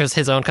there's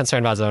his own concern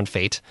about his own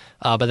fate,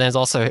 but then there's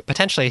also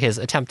potentially his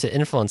attempt to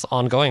influence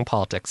ongoing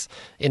politics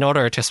in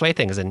order to sway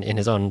things in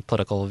his own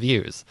political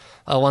views.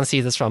 One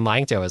sees this from Ma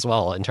Ying-jeou as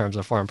well in terms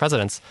of foreign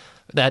presidents,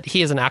 that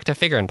he is an active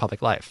figure in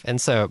public life. And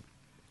so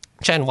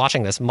Chen,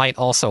 watching this, might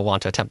also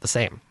want to attempt the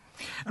same.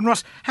 And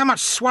Ross, how much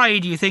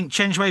sway do you think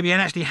Chen Shui-bian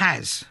actually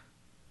has?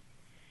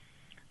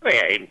 Well,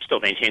 yeah, he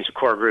still maintains a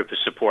core group of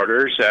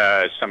supporters.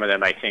 Some of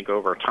them, I think,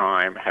 over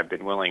time have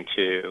been willing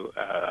to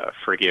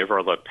forgive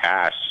or look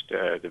past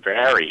the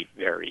very,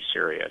 very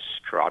serious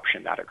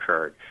corruption that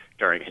occurred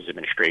during his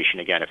administration.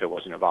 Again, if it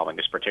wasn't involving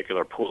this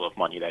particular pool of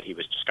money that he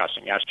was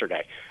discussing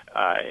yesterday,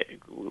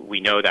 we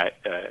know that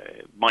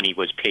money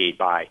was paid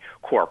by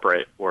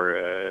corporates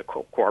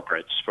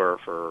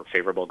for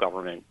favorable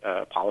government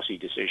policy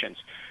decisions.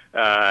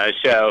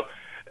 So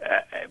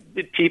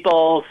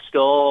people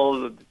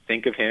still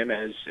think of him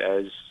as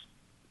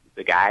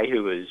the guy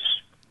who is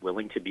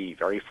willing to be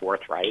very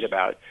forthright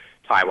about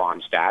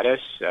Taiwan status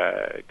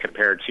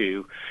compared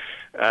to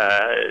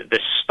the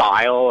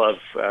style of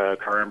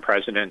current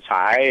President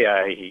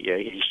Tsai.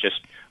 He's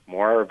just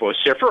more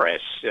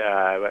vociferous,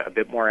 a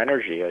bit more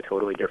energy, a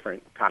totally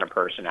different kind of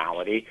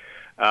personality,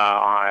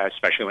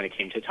 especially when it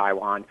came to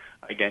Taiwan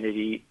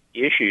identity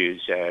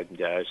issues,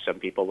 and some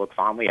people look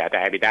fondly at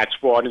that. I mean,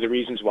 that's one of the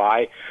reasons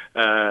why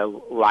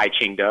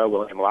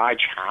William Lai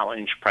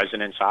challenged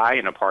President Tsai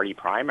in a party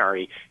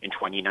primary in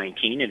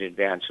 2019 in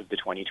advance of the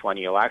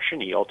 2020 election.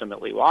 He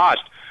ultimately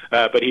lost,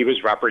 but he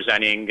was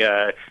representing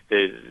the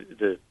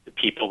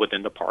people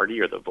within the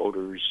party, or the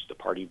voters, the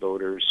party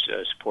voters,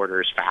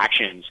 supporters,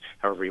 factions,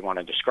 however you want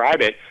to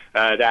describe it,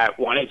 that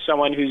wanted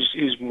someone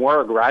who's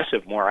more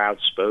aggressive, more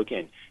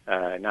outspoken,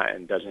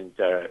 and doesn't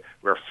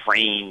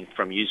refrain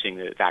from using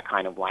that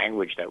kind of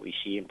language that we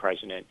see in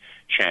President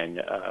Chen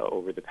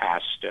over the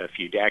past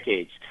few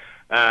decades.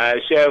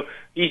 So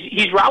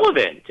he's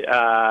relevant,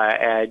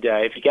 and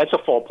if he gets a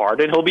full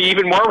pardon, he'll be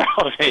even more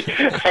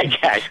relevant, I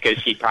guess,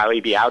 because he'd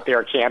probably be out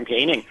there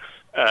campaigning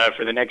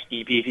for the next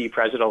DPP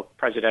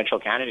presidential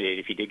candidate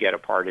if he did get a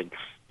pardon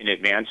in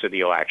advance of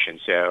the election.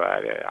 So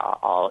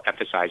I'll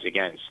emphasize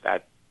against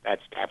that.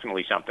 That's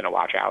definitely something to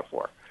watch out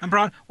for. And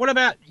Brian, what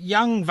about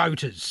young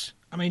voters?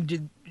 I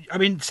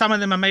mean, some of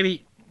them are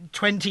maybe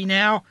 20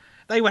 now.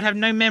 They would have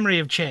no memory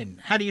of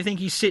Chen. How do you think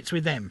he sits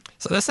with them?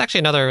 So this is actually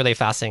another really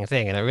fascinating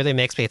thing, and it really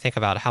makes me think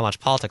about how much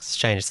politics has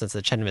changed since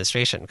the Chen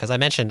administration. Because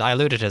I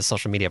alluded to his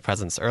social media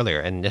presence earlier,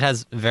 and it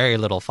has very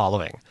little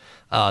following,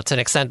 to an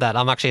extent that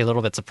I'm actually a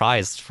little bit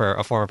surprised for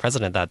a former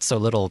president that so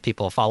little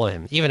people follow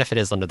him, even if it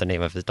is under the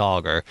name of his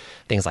dog or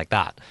things like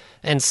that.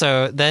 And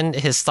so then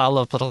his style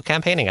of political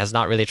campaigning has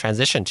not really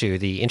transitioned to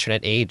the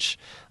internet age.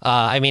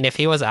 I mean, if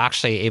he was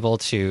actually able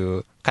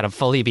to kind of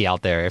fully be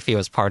out there, if he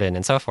was pardoned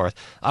and so forth,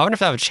 I wonder if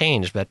that would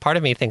change, but part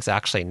of me thinks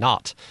actually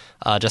not.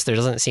 Just there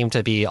doesn't seem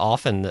to be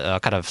often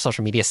kind of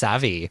social media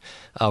savvy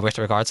with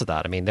regards to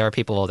that. I mean, there are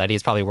people that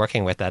he's probably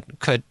working with that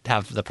could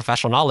have the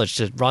professional knowledge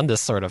to run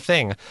this sort of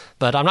thing,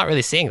 but I'm not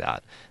really seeing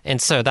that.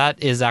 And so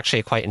that is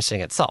actually quite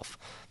interesting itself.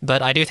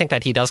 But I do think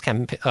that he does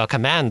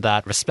command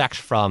that respect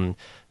from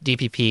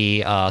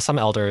DPP, some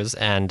elders,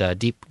 and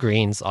Deep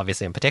Greens,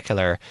 obviously in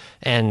particular.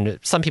 And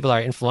some people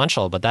are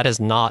influential, but that is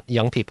not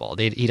young people.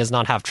 He does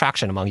not have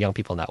traction among young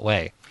people in that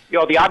way. You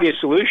know, the obvious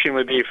solution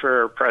would be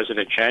for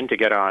President Chen to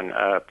get on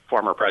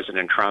former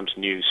President Trump's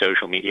new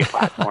social media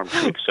platform,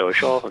 Truth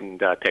Social, and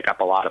pick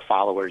up a lot of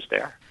followers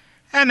there.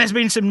 And there's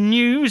been some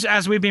news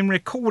as we've been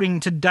recording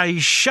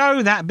today's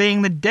show, that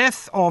being the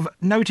death of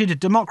noted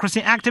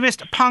democracy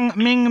activist Peng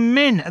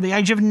Ming-min at the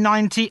age of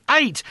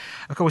 98.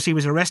 Of course, he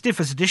was arrested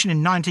for sedition in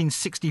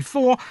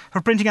 1964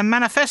 for printing a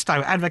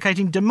manifesto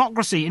advocating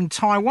democracy in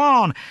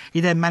Taiwan.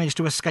 He then managed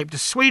to escape to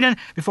Sweden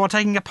before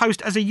taking a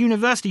post as a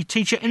university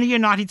teacher in the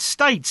United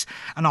States.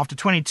 And after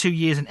 22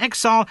 years in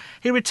exile,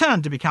 he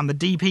returned to become the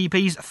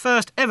DPP's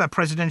first ever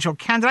presidential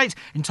candidate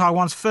in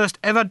Taiwan's first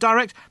ever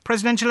direct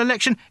presidential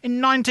election in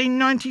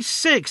 1996.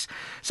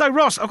 So,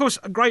 Ross, of course,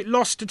 a great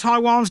loss to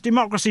Taiwan's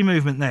democracy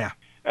movement there.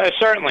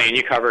 Certainly, and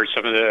you covered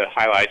some of the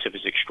highlights of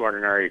his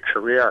extraordinary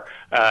career.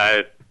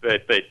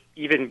 But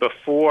even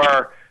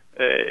before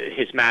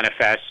his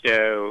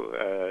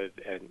manifesto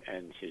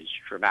and his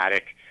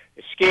dramatic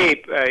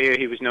escape,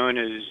 he was known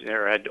as,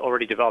 or had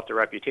already developed a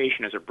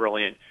reputation as a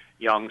brilliant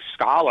young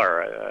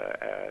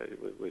scholar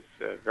with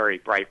very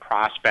bright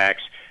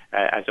prospects.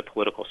 As a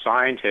political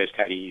scientist,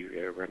 had he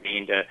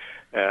remained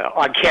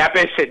on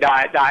campus and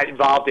not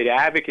involved in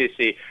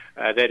advocacy,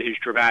 that his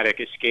dramatic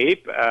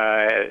escape,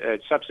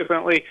 and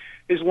subsequently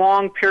his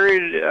long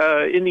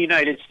period in the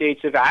United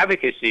States of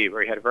advocacy,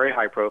 where he had a very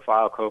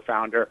high-profile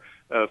co-founder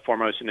of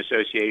Formosan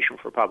Association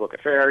for Public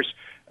Affairs,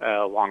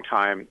 a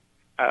long-time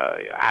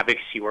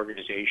advocacy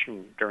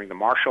organization during the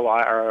martial law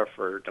era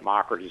for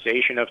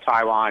democratization of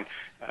Taiwan,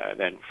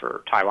 then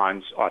for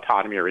Taiwan's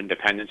autonomy or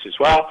independence as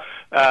well,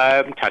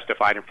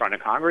 testified in front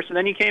of Congress. And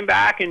then he came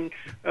back and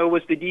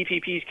was the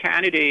DPP's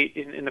candidate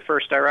in the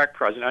first direct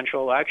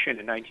presidential election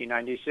in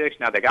 1996.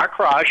 Now, they got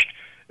crushed.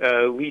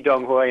 Lee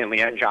Dong-hui and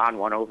Lian Zhan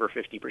won over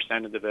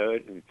 50% of the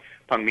vote, and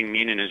Peng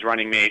Ming-min and his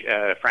running mate,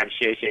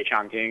 Francis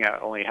Chang-ting,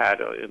 only had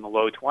in the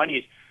low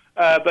 20s.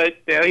 But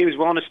he was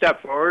willing to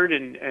step forward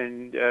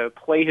and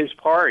play his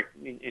part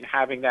in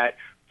having that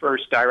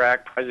first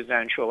direct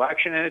presidential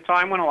election at a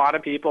time when a lot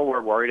of people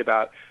were worried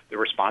about the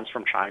response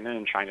from China,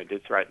 and China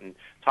did threaten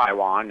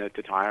Taiwan at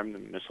the time, the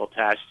missile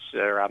tests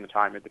around the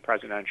time of the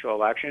presidential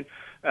election.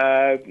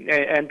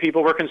 And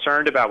people were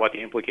concerned about what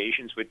the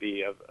implications would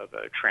be of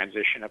a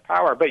transition of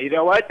power. But you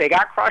know what? They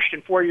got crushed,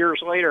 and 4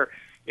 years later,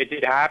 it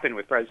did happen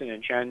with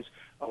President Chen's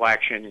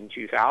election in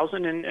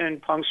 2000,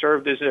 and Peng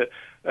served as a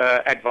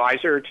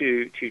advisor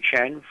to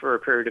Chen for a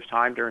period of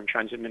time during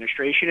Chen's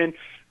administration, and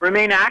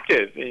remained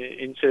active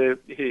into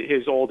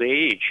his old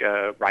age,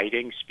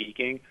 writing,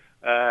 speaking,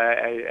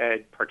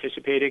 and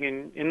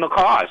participating in the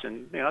cause.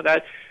 And you know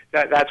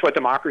that's what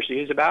democracy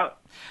is about.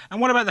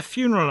 And what about the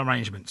funeral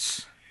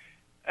arrangements?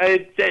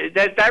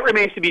 That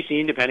remains to be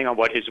seen, depending on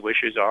what his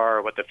wishes are,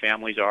 or what the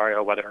families are,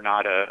 or whether or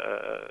not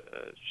a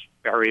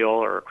burial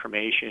or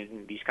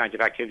cremation, these kinds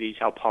of activities,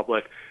 how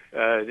public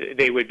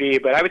they would be.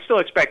 But I would still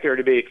expect there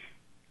to be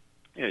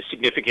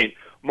significant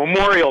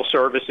memorial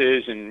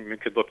services, and we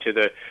could look to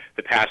the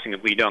passing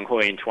of Lee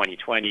Dong-hui in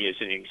 2020 as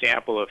an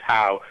example of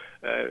how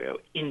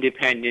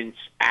independence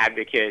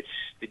advocates,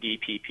 the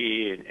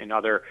DPP and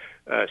other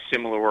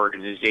similar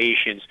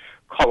organizations,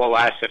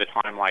 coalesce at a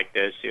time like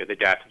this, the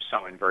death of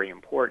someone very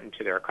important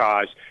to their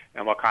cause,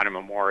 and what kind of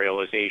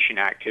memorialization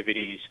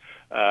activities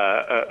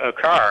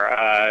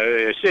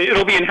occur. So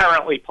it'll be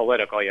inherently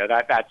political.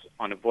 That's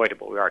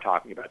unavoidable. We are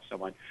talking about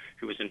someone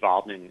who was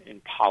involved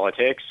in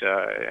politics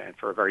and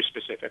for a very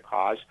specific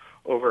cause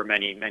over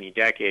many, many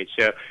decades.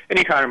 So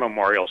any kind of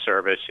memorial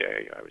service,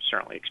 I would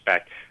certainly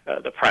expect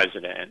the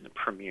president, the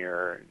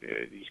premier,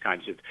 these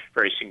kinds of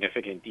very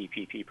significant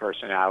DPP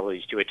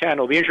personalities to attend.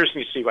 It'll be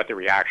interesting to see what the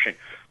reaction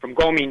from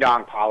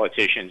Kuomintang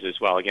politicians as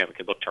well. Again, we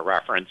could look to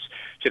reference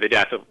to the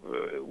death of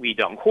Lee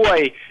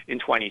Deng-hui in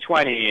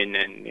 2020, and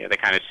then they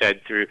kind of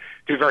said through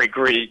very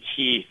gritted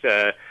teeth,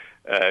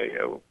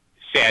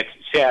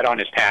 sad on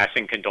his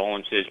passing,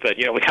 condolences, but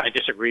we kind of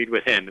disagreed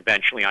with him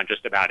eventually on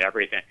just about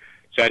everything.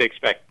 So I'd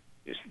expect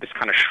this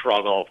kind of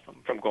struggle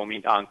from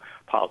Kuomintang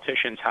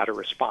politicians how to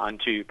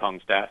respond to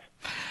Peng's death.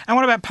 And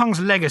what about Peng's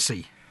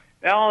legacy?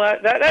 Well,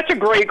 that's a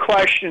great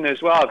question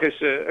as well, because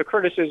a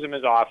criticism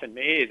is often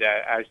made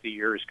that as the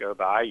years go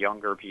by,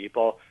 younger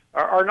people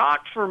are not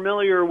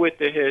familiar with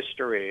the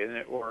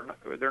history, or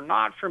they're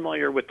not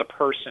familiar with the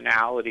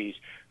personalities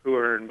who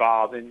are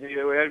involved. And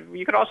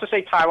you could also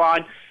say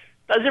Taiwan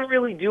doesn't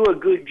really do a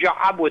good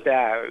job with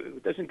that.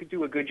 It doesn't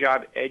do a good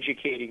job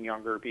educating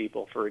younger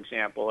people, for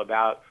example,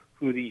 about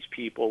who these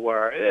people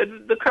were.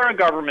 The current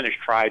government has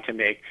tried to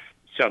make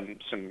some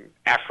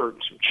effort,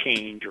 some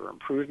change or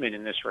improvement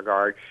in this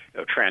regard.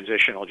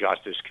 Transitional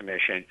Justice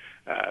Commission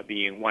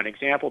being one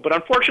example. But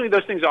unfortunately,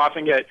 those things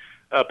often get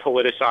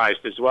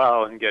politicized as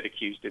well and get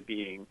accused of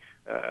being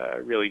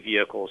really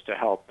vehicles to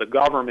help the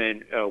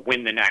government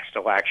win the next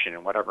election,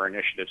 and whatever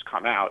initiatives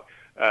come out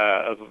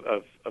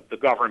of the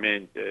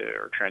government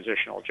or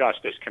Transitional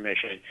Justice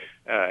Commission,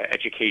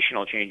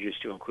 educational changes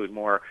to include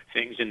more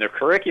things in their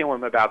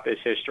curriculum about this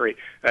history.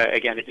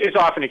 Again, it's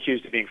often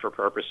accused of being for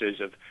purposes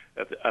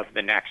of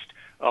the next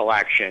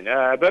election.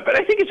 But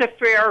I think it's a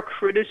fair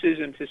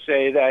criticism to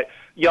say that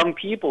young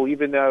people,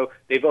 even though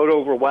they vote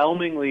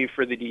overwhelmingly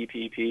for the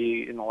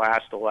DPP in the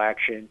last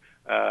election,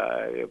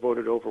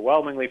 voted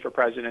overwhelmingly for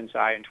President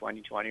Tsai in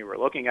 2020. We're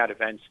looking at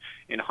events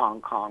in Hong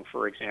Kong,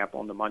 for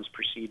example, in the months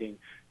preceding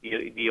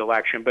the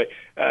election. But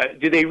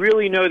do they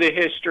really know the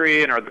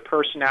history, and are the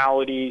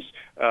personalities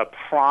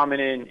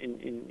prominent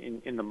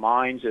in the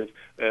minds of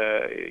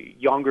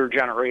younger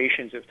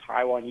generations of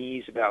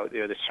Taiwanese about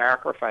the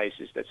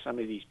sacrifices that some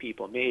of these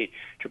people made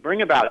to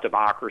bring about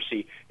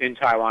democracy in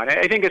Taiwan?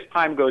 I think as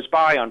time goes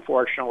by,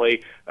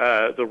 unfortunately,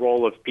 the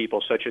role of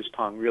people such as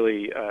Peng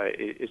really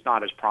is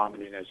not as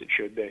prominent as it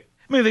should be.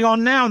 Moving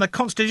on now, the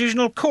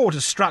Constitutional Court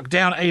has struck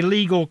down a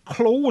legal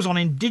clause on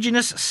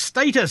indigenous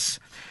status.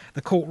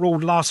 The court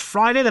ruled last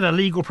Friday that a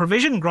legal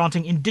provision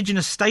granting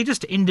indigenous status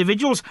to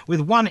individuals with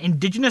one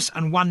indigenous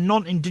and one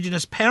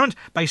non-indigenous parent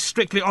based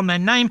strictly on their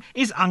name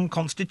is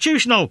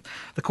unconstitutional.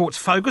 The court's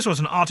focus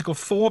was on Article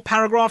 4,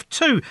 Paragraph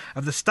 2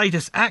 of the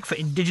Status Act for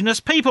Indigenous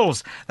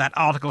Peoples. That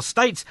article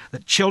states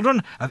that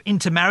children of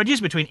intermarriages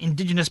between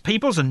indigenous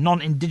peoples and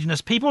non-indigenous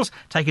peoples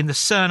taking the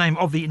surname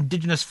of the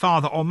indigenous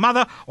father or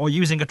mother or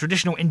using a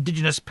traditional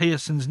indigenous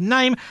person's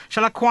name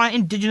shall acquire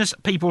indigenous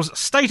peoples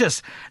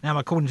status. Now,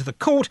 according to the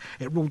court,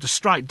 it ruled to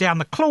strike down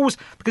the clause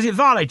because it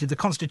violated the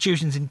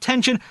Constitution's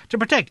intention to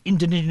protect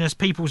indigenous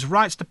people's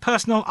rights to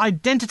personal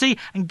identity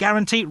and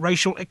guarantee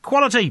racial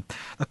equality.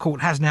 The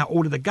court has now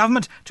ordered the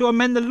government to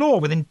amend the law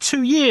within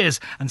 2 years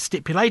and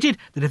stipulated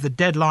that if the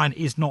deadline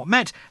is not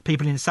met,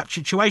 people in such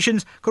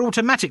situations could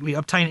automatically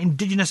obtain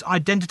indigenous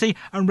identity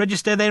and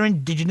register their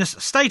indigenous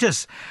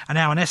status. And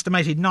now an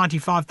estimated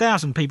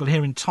 95,000 people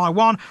here in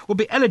Taiwan will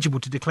be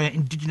eligible to declare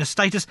indigenous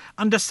status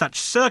under such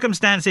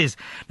circumstances.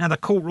 Now, the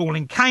court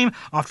ruling came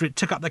after it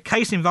took up the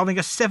case involving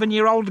a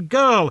 7-year-old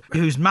girl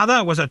whose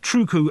mother was a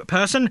Truku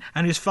person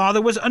and whose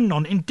father was a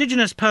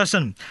non-indigenous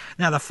person.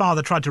 Now, the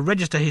father tried to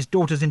register his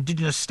daughter's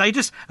indigenous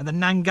status at the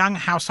Nangang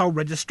Household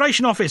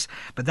Registration Office,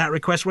 but that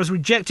request was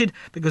rejected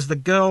because the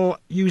girl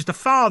used the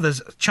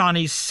father's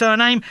Chinese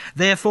surname,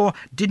 therefore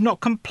did not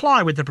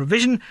comply with the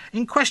provision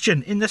in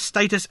question in the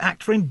Status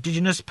Act for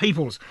Indigenous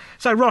Peoples.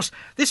 So, Ross,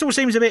 this all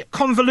seems a bit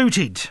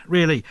convoluted,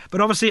 really, but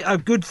obviously a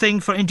good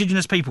thing for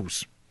indigenous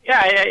peoples. Yeah,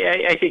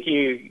 I think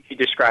you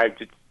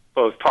described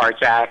both parts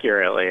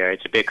accurately.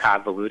 It's a bit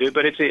convoluted,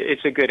 but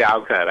it's a good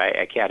outcome.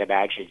 I can't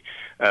imagine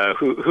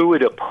who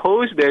would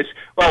oppose this.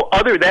 Well,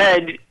 other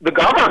than the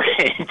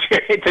government.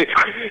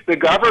 The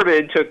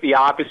government took the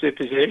opposite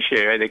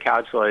position. The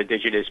Council of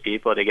Indigenous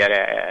People to get,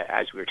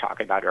 as we were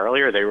talking about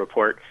earlier, they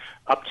report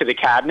up to the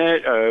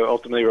cabinet,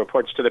 ultimately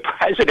reports to the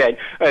president.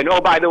 And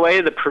oh, by the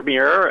way, the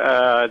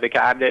premier, the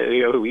cabinet,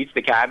 who leads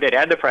the cabinet,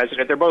 and the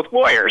president, they're both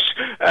lawyers.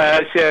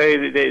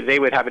 So they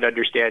would have an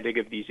understanding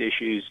of these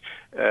issues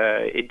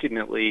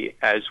intimately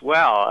as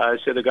well.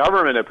 So the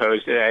government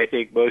opposed it. I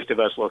think most of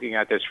us looking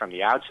at this from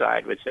the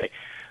outside would say,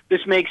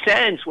 this makes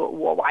sense.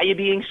 Well, why are you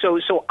being so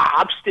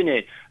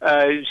obstinate?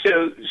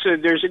 So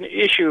there's an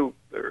issue,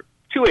 or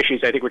two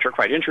issues I think which are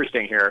quite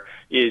interesting here.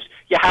 Is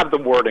you have the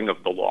wording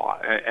of the law,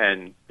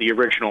 and the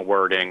original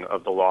wording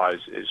of the law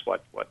is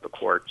what the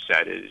court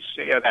said is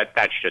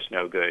that's just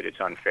no good. It's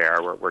unfair.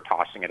 We're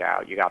tossing it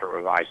out. You got to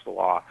revise the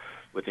law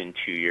within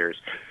 2 years.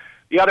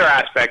 The other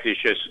aspect is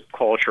just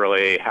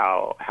culturally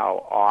how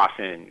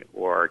often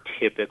or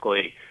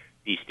typically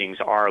these things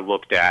are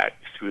looked at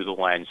through the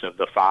lens of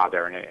the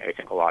father, and I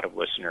think a lot of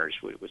listeners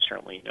would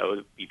certainly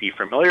be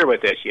familiar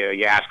with this.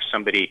 You ask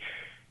somebody,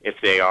 if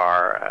they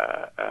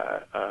are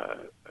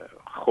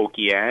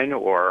Hokkien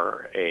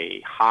or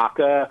a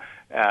Hakka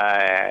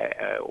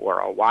or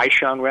a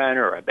Waishengren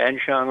or a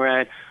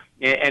Benshengren,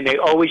 and they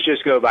always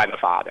just go by the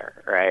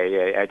father, right?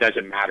 It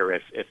doesn't matter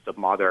if the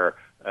mother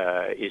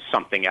is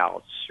something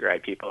else,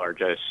 right? People are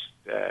just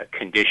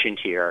conditioned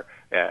here,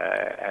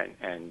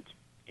 and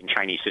in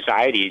Chinese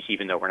societies,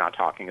 even though we're not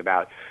talking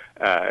about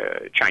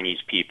Chinese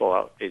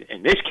people,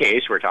 in this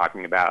case, we're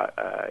talking about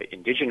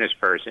indigenous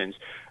persons,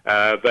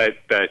 but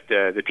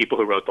the people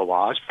who wrote the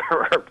laws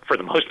are, for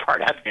the most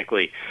part,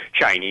 ethnically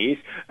Chinese.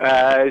 So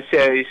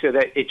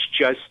that it's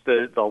just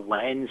the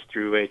lens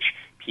through which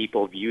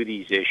people view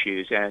these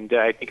issues, and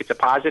I think it's a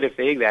positive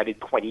thing that in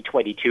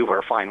 2022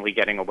 we're finally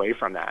getting away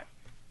from that.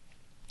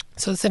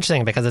 So it's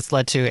interesting because it's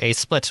led to a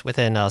split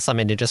within some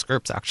indigenous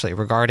groups, actually,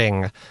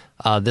 regarding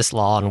this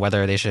law and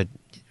whether they should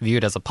view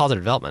it as a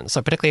positive development.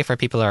 So particularly for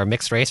people who are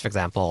mixed race, for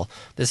example,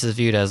 this is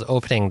viewed as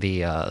opening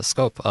the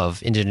scope of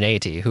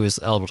indigeneity, who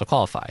is eligible to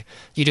qualify.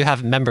 You do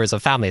have members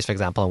of families, for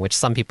example, in which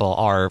some people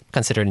are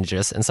considered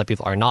indigenous and some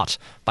people are not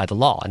by the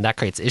law, and that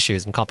creates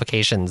issues and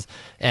complications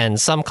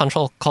and some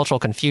cultural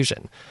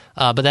confusion.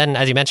 But then,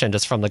 as you mentioned,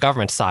 just from the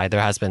government side,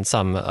 there has been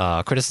some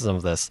criticism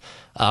of this.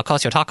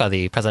 Kosi Otaka,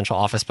 the presidential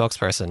office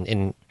spokesperson,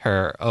 in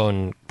her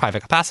own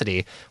private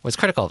capacity, was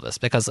critical of this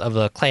because of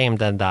the claim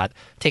then that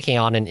taking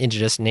on an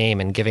indigenous name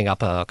and giving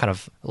up a kind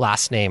of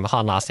last name,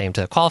 Han last name,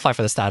 to qualify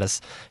for the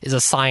status is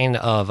a sign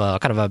of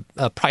kind of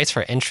a price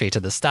for entry to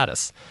the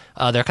status.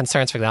 There are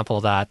concerns, for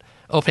example, that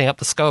opening up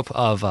the scope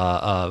of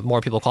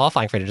more people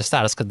qualifying for indigenous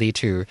status could lead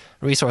to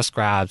resource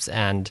grabs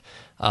and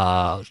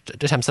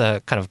attempts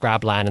to kind of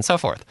grab land and so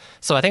forth.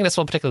 So I think this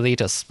will particularly lead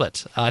to a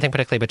split. I think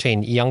particularly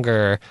between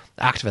younger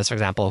activists, for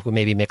example, who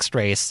may be mixed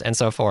race and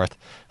so forth,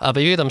 but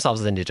view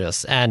themselves as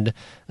indigenous, and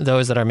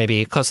those that are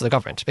maybe close to the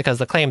government. Because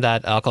the claim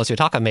that Kosi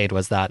Otaka made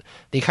was that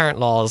the current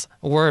laws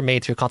were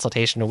made through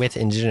consultation with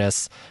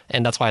indigenous,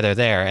 and that's why they're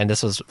there. And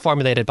this was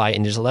formulated by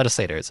indigenous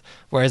legislators.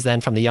 Whereas then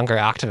from the younger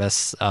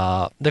activists,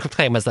 the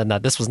claim was then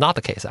that this was not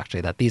the case,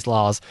 actually, that these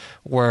laws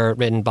were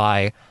written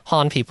by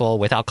Han people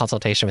without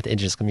consultation with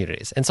indigenous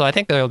communities. And so I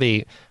think there will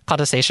be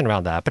contestation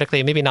around that,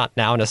 particularly maybe not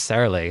now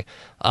necessarily,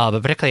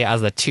 but particularly as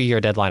the 2-year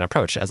deadline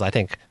approaches,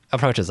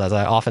 as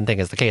I often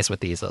think is the case with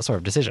these sort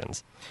of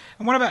decisions.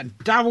 And what about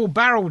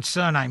double-barreled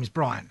surnames,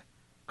 Brian?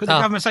 Could the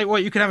government say, well,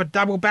 you could have a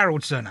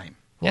double-barreled surname?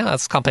 Yeah,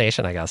 that's a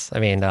combination, I guess. I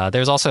mean,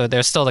 there's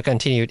still the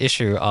continued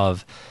issue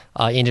of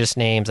indigenous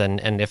names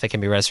and if they can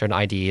be registered in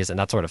IDs and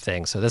that sort of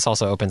thing. So this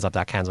also opens up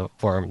that can of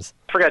worms.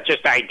 Forget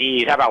just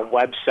IDs. How about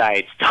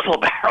websites,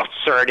 double-barreled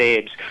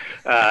surnames?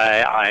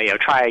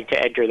 Trying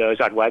to enter those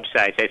on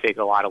websites. I think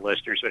a lot of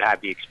listeners would have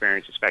the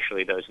experience,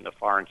 especially those in the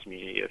foreign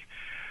community, of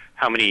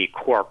how many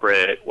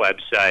corporate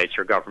websites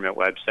or government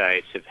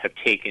websites have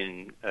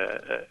taken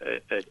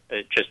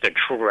just a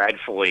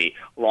dreadfully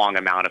long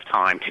amount of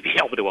time to be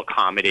able to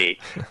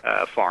accommodate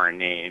foreign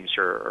names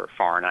or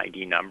foreign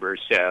ID numbers.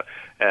 So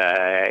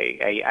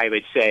I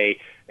would say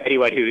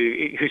anyone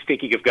who's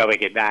thinking of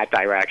going in that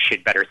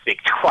direction better think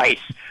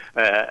twice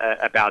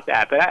about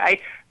that. But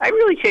I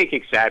really take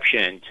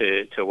exception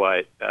to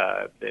what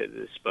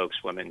the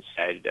spokeswoman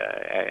said,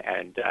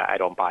 and I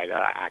don't buy the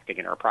acting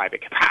in her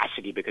private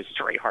capacity, because it's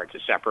very hard to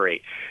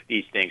separate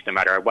these things, no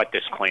matter what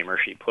disclaimer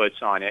she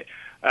puts on it.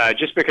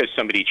 Just because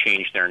somebody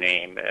changed their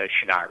name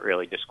should not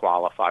really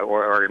disqualify,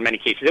 or in many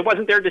cases, it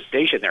wasn't their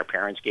decision. Their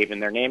parents gave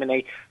them their name, and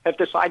they have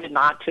decided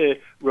not to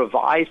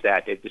revise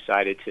that. They've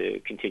decided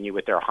to continue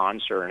with their Han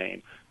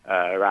surname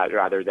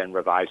rather than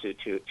revise it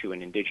to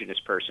an indigenous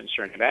person's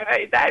surname.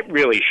 That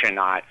really should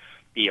not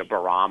be a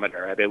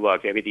barometer. I mean,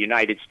 look, the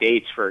United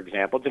States, for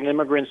example, it's an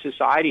immigrant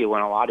society.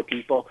 When a lot of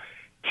people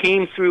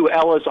came through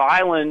Ellis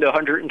Island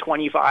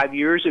 125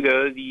 years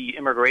ago, the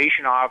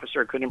immigration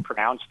officer couldn't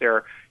pronounce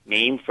their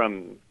name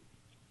from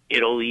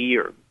Italy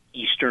or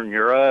Eastern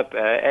Europe,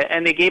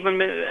 and they gave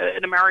them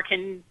an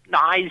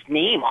Americanized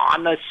name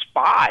on the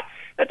spot.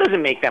 That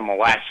doesn't make them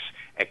less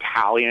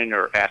Italian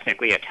or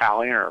ethnically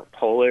Italian or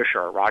Polish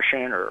or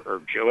Russian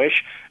or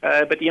Jewish,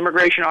 but the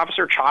immigration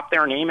officer chopped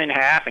their name in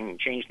half and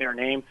changed their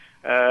name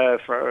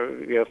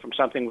from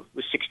something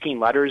with 16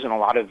 letters and a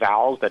lot of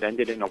vowels that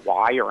ended in a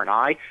Y or an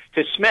I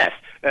to Smith.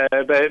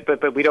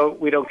 But we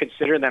don't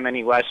consider them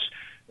any less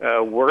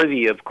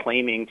worthy of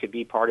claiming to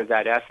be part of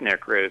that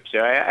ethnic group. So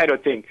I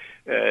don't think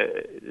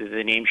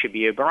the name should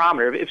be a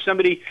barometer. If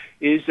somebody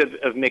is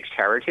of mixed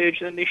heritage,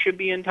 then they should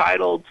be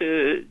entitled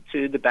to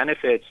the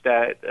benefits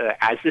that,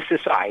 as a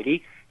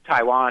society,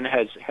 Taiwan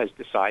has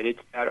decided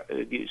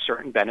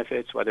certain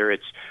benefits, whether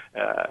it's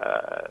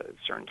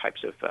certain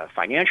types of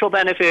financial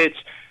benefits,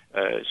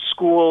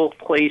 school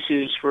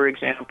places, for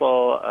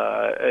example.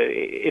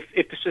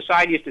 If the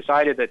society has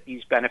decided that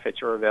these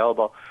benefits are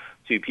available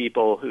to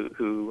people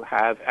who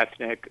have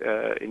ethnic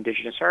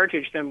indigenous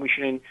heritage, then we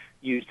shouldn't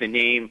use the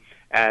name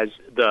as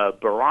the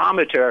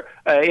barometer.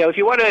 If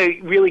you want to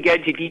really get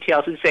into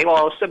details and say,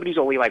 well, if somebody's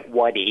only like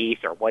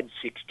 1/8 or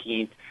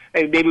 1/16,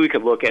 maybe we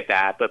could look at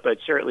that. But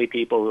certainly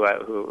people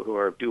who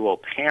are dual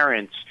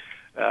parents,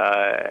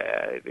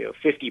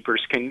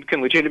 50%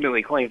 can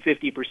legitimately claim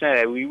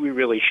 50%. We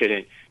really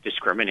shouldn't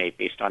discriminate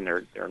based on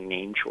their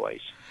name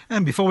choice.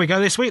 And before we go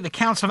this week, the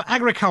Council of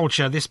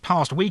Agriculture this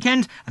past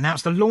weekend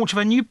announced the launch of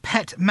a new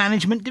pet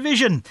management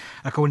division.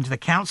 According to the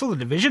Council, the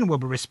division will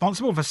be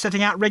responsible for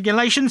setting out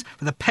regulations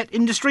for the pet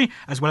industry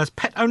as well as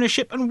pet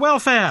ownership and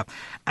welfare.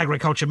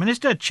 Agriculture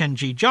Minister Chen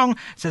Shui-bian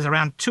says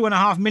around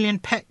 2.5 million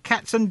pet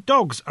cats and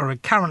dogs are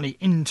currently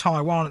in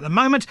Taiwan at the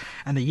moment,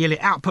 and the yearly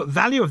output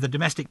value of the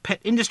domestic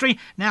pet industry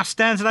now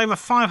stands at over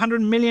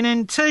 500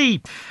 million NT.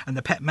 And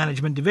the pet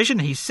management division,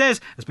 he says,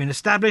 has been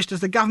established as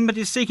the government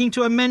is seeking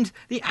to amend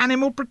the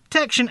Animal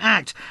Protection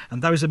Act,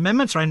 and those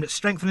amendments are aimed at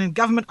strengthening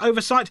government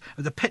oversight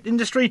of the pet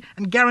industry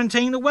and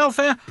guaranteeing the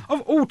welfare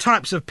of all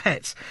types of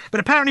pets. But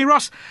apparently,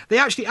 Ross, they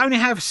actually only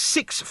have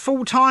 6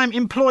 full-time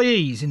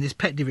employees in this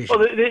pet division.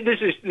 Well,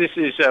 this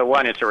is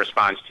one. It's a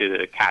response to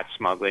the cat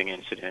smuggling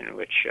incident, in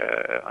which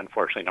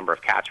unfortunately a number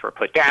of cats were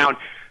put down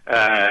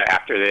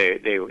after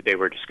they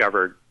were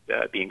discovered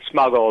being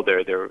smuggled.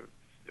 There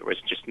was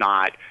just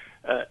not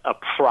a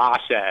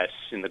process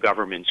in the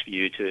government's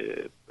view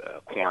to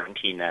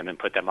quarantine them and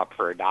put them up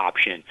for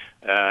adoption.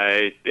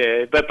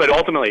 But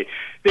ultimately,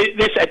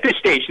 at this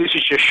stage, this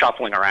is just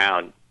shuffling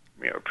around,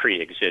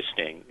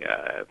 pre-existing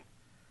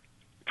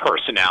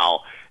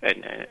personnel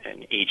and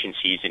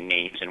agencies and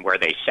names and where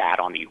they sat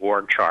on the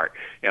org chart.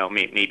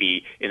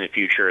 Maybe in the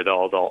future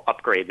they'll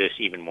upgrade this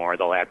even more.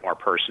 They'll add more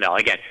personnel.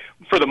 Again,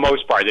 for the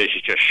most part, this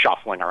is just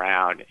shuffling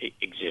around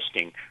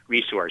existing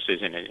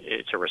resources, and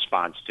it's a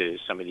response to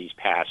some of these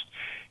past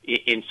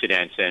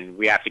incidents. And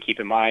we have to keep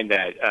in mind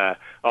that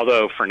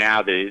although for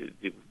now the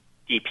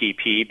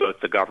DPP, both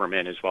the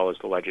government as well as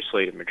the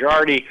legislative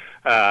majority,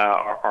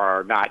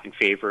 are not in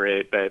favor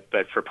of it,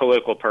 but for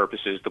political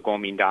purposes, the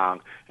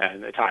Kuomintang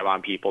and the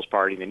Taiwan People's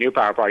Party, the New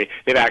Power Party,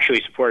 they've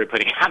actually supported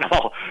putting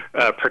animal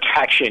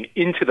protection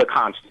into the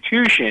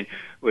Constitution,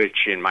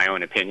 which, in my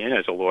own opinion,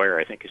 as a lawyer,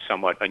 I think is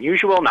somewhat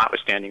unusual,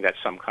 notwithstanding that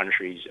some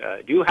countries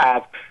do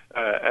have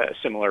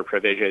similar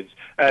provisions.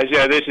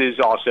 So this is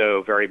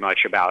also very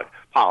much about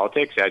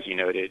politics. As you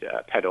noted,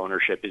 pet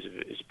ownership is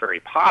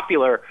very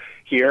popular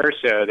here,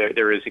 so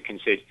there is a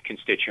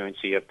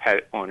constituency of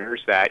pet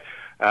owners that,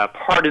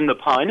 pardon the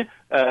pun,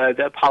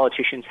 the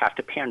politicians have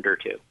to pander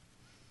to.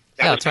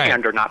 That's right.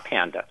 Pander, not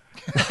panda.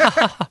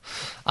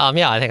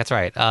 Yeah, I think that's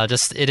right.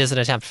 Just it is an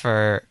attempt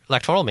for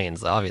electoral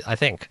means, I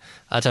think,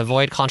 to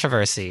avoid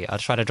controversy, to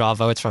try to draw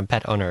votes from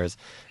pet owners,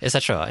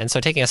 etc. And so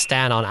taking a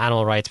stand on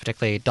animal rights,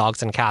 particularly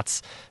dogs and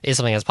cats, is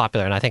something that's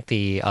popular. And I think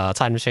the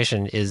Tsai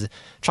administration is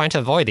trying to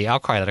avoid the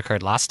outcry that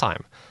occurred last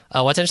time.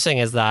 What's interesting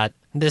is that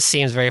this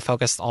seems very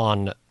focused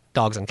on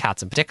dogs and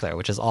cats in particular,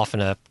 which is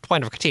often a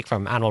point of critique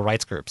from animal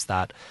rights groups,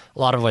 that a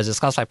lot of what is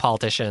discussed by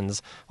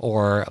politicians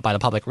or by the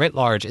public writ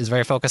large is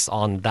very focused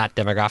on that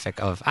demographic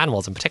of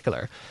animals in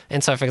particular.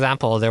 And so, for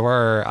example, there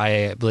were,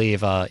 I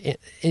believe,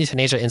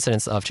 euthanasia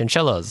incidents of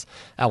chinchillas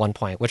at one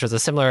point, which was a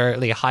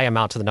similarly high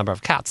amount to the number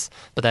of cats,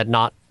 but that did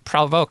not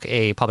provoke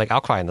a public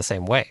outcry in the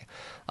same way.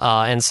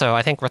 And so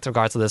I think with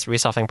regards to this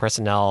reshuffling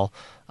personnel,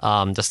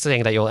 just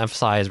saying that you'll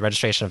emphasize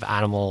registration of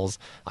animals.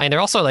 I mean, there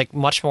are also like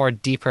much more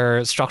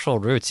deeper structural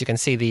roots. You can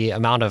see the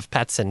amount of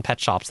pets in pet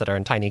shops that are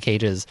in tiny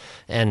cages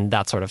and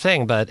that sort of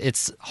thing. But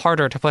it's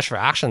harder to push for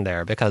action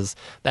there because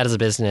that is a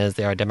business.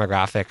 They are a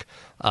demographic.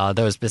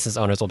 Those business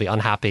owners will be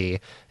unhappy.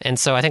 And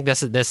so I think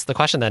the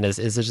question then is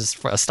it just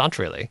for a stunt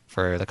really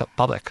for the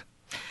public?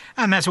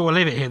 And that's where we'll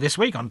leave it here this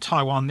week on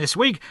Taiwan This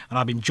Week. And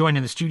I've been joined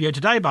in the studio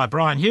today by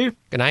Brian Hugh.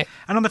 Good night.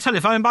 And on the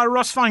telephone by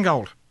Ross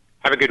Feingold.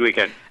 Have a good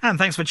weekend. And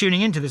thanks for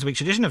tuning in to this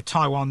week's edition of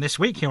Taiwan This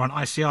Week here on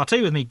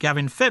ICRT with me,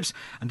 Gavin Phipps.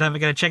 And don't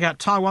forget to check out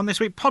Taiwan This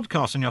Week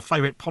podcast on your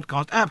favourite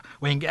podcast app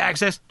where you can get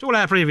access to all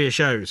our previous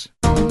shows.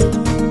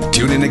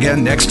 Tune in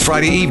again next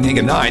Friday evening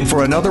at 9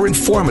 for another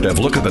informative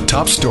look at the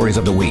top stories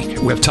of the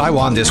week with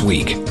Taiwan This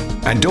Week.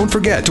 And don't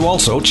forget to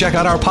also check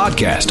out our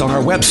podcast on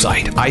our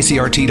website,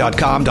 icrt.com.tw.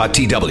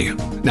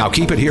 Now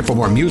keep it here for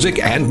more music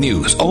and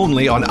news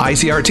only on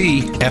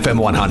ICRT FM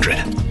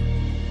 100.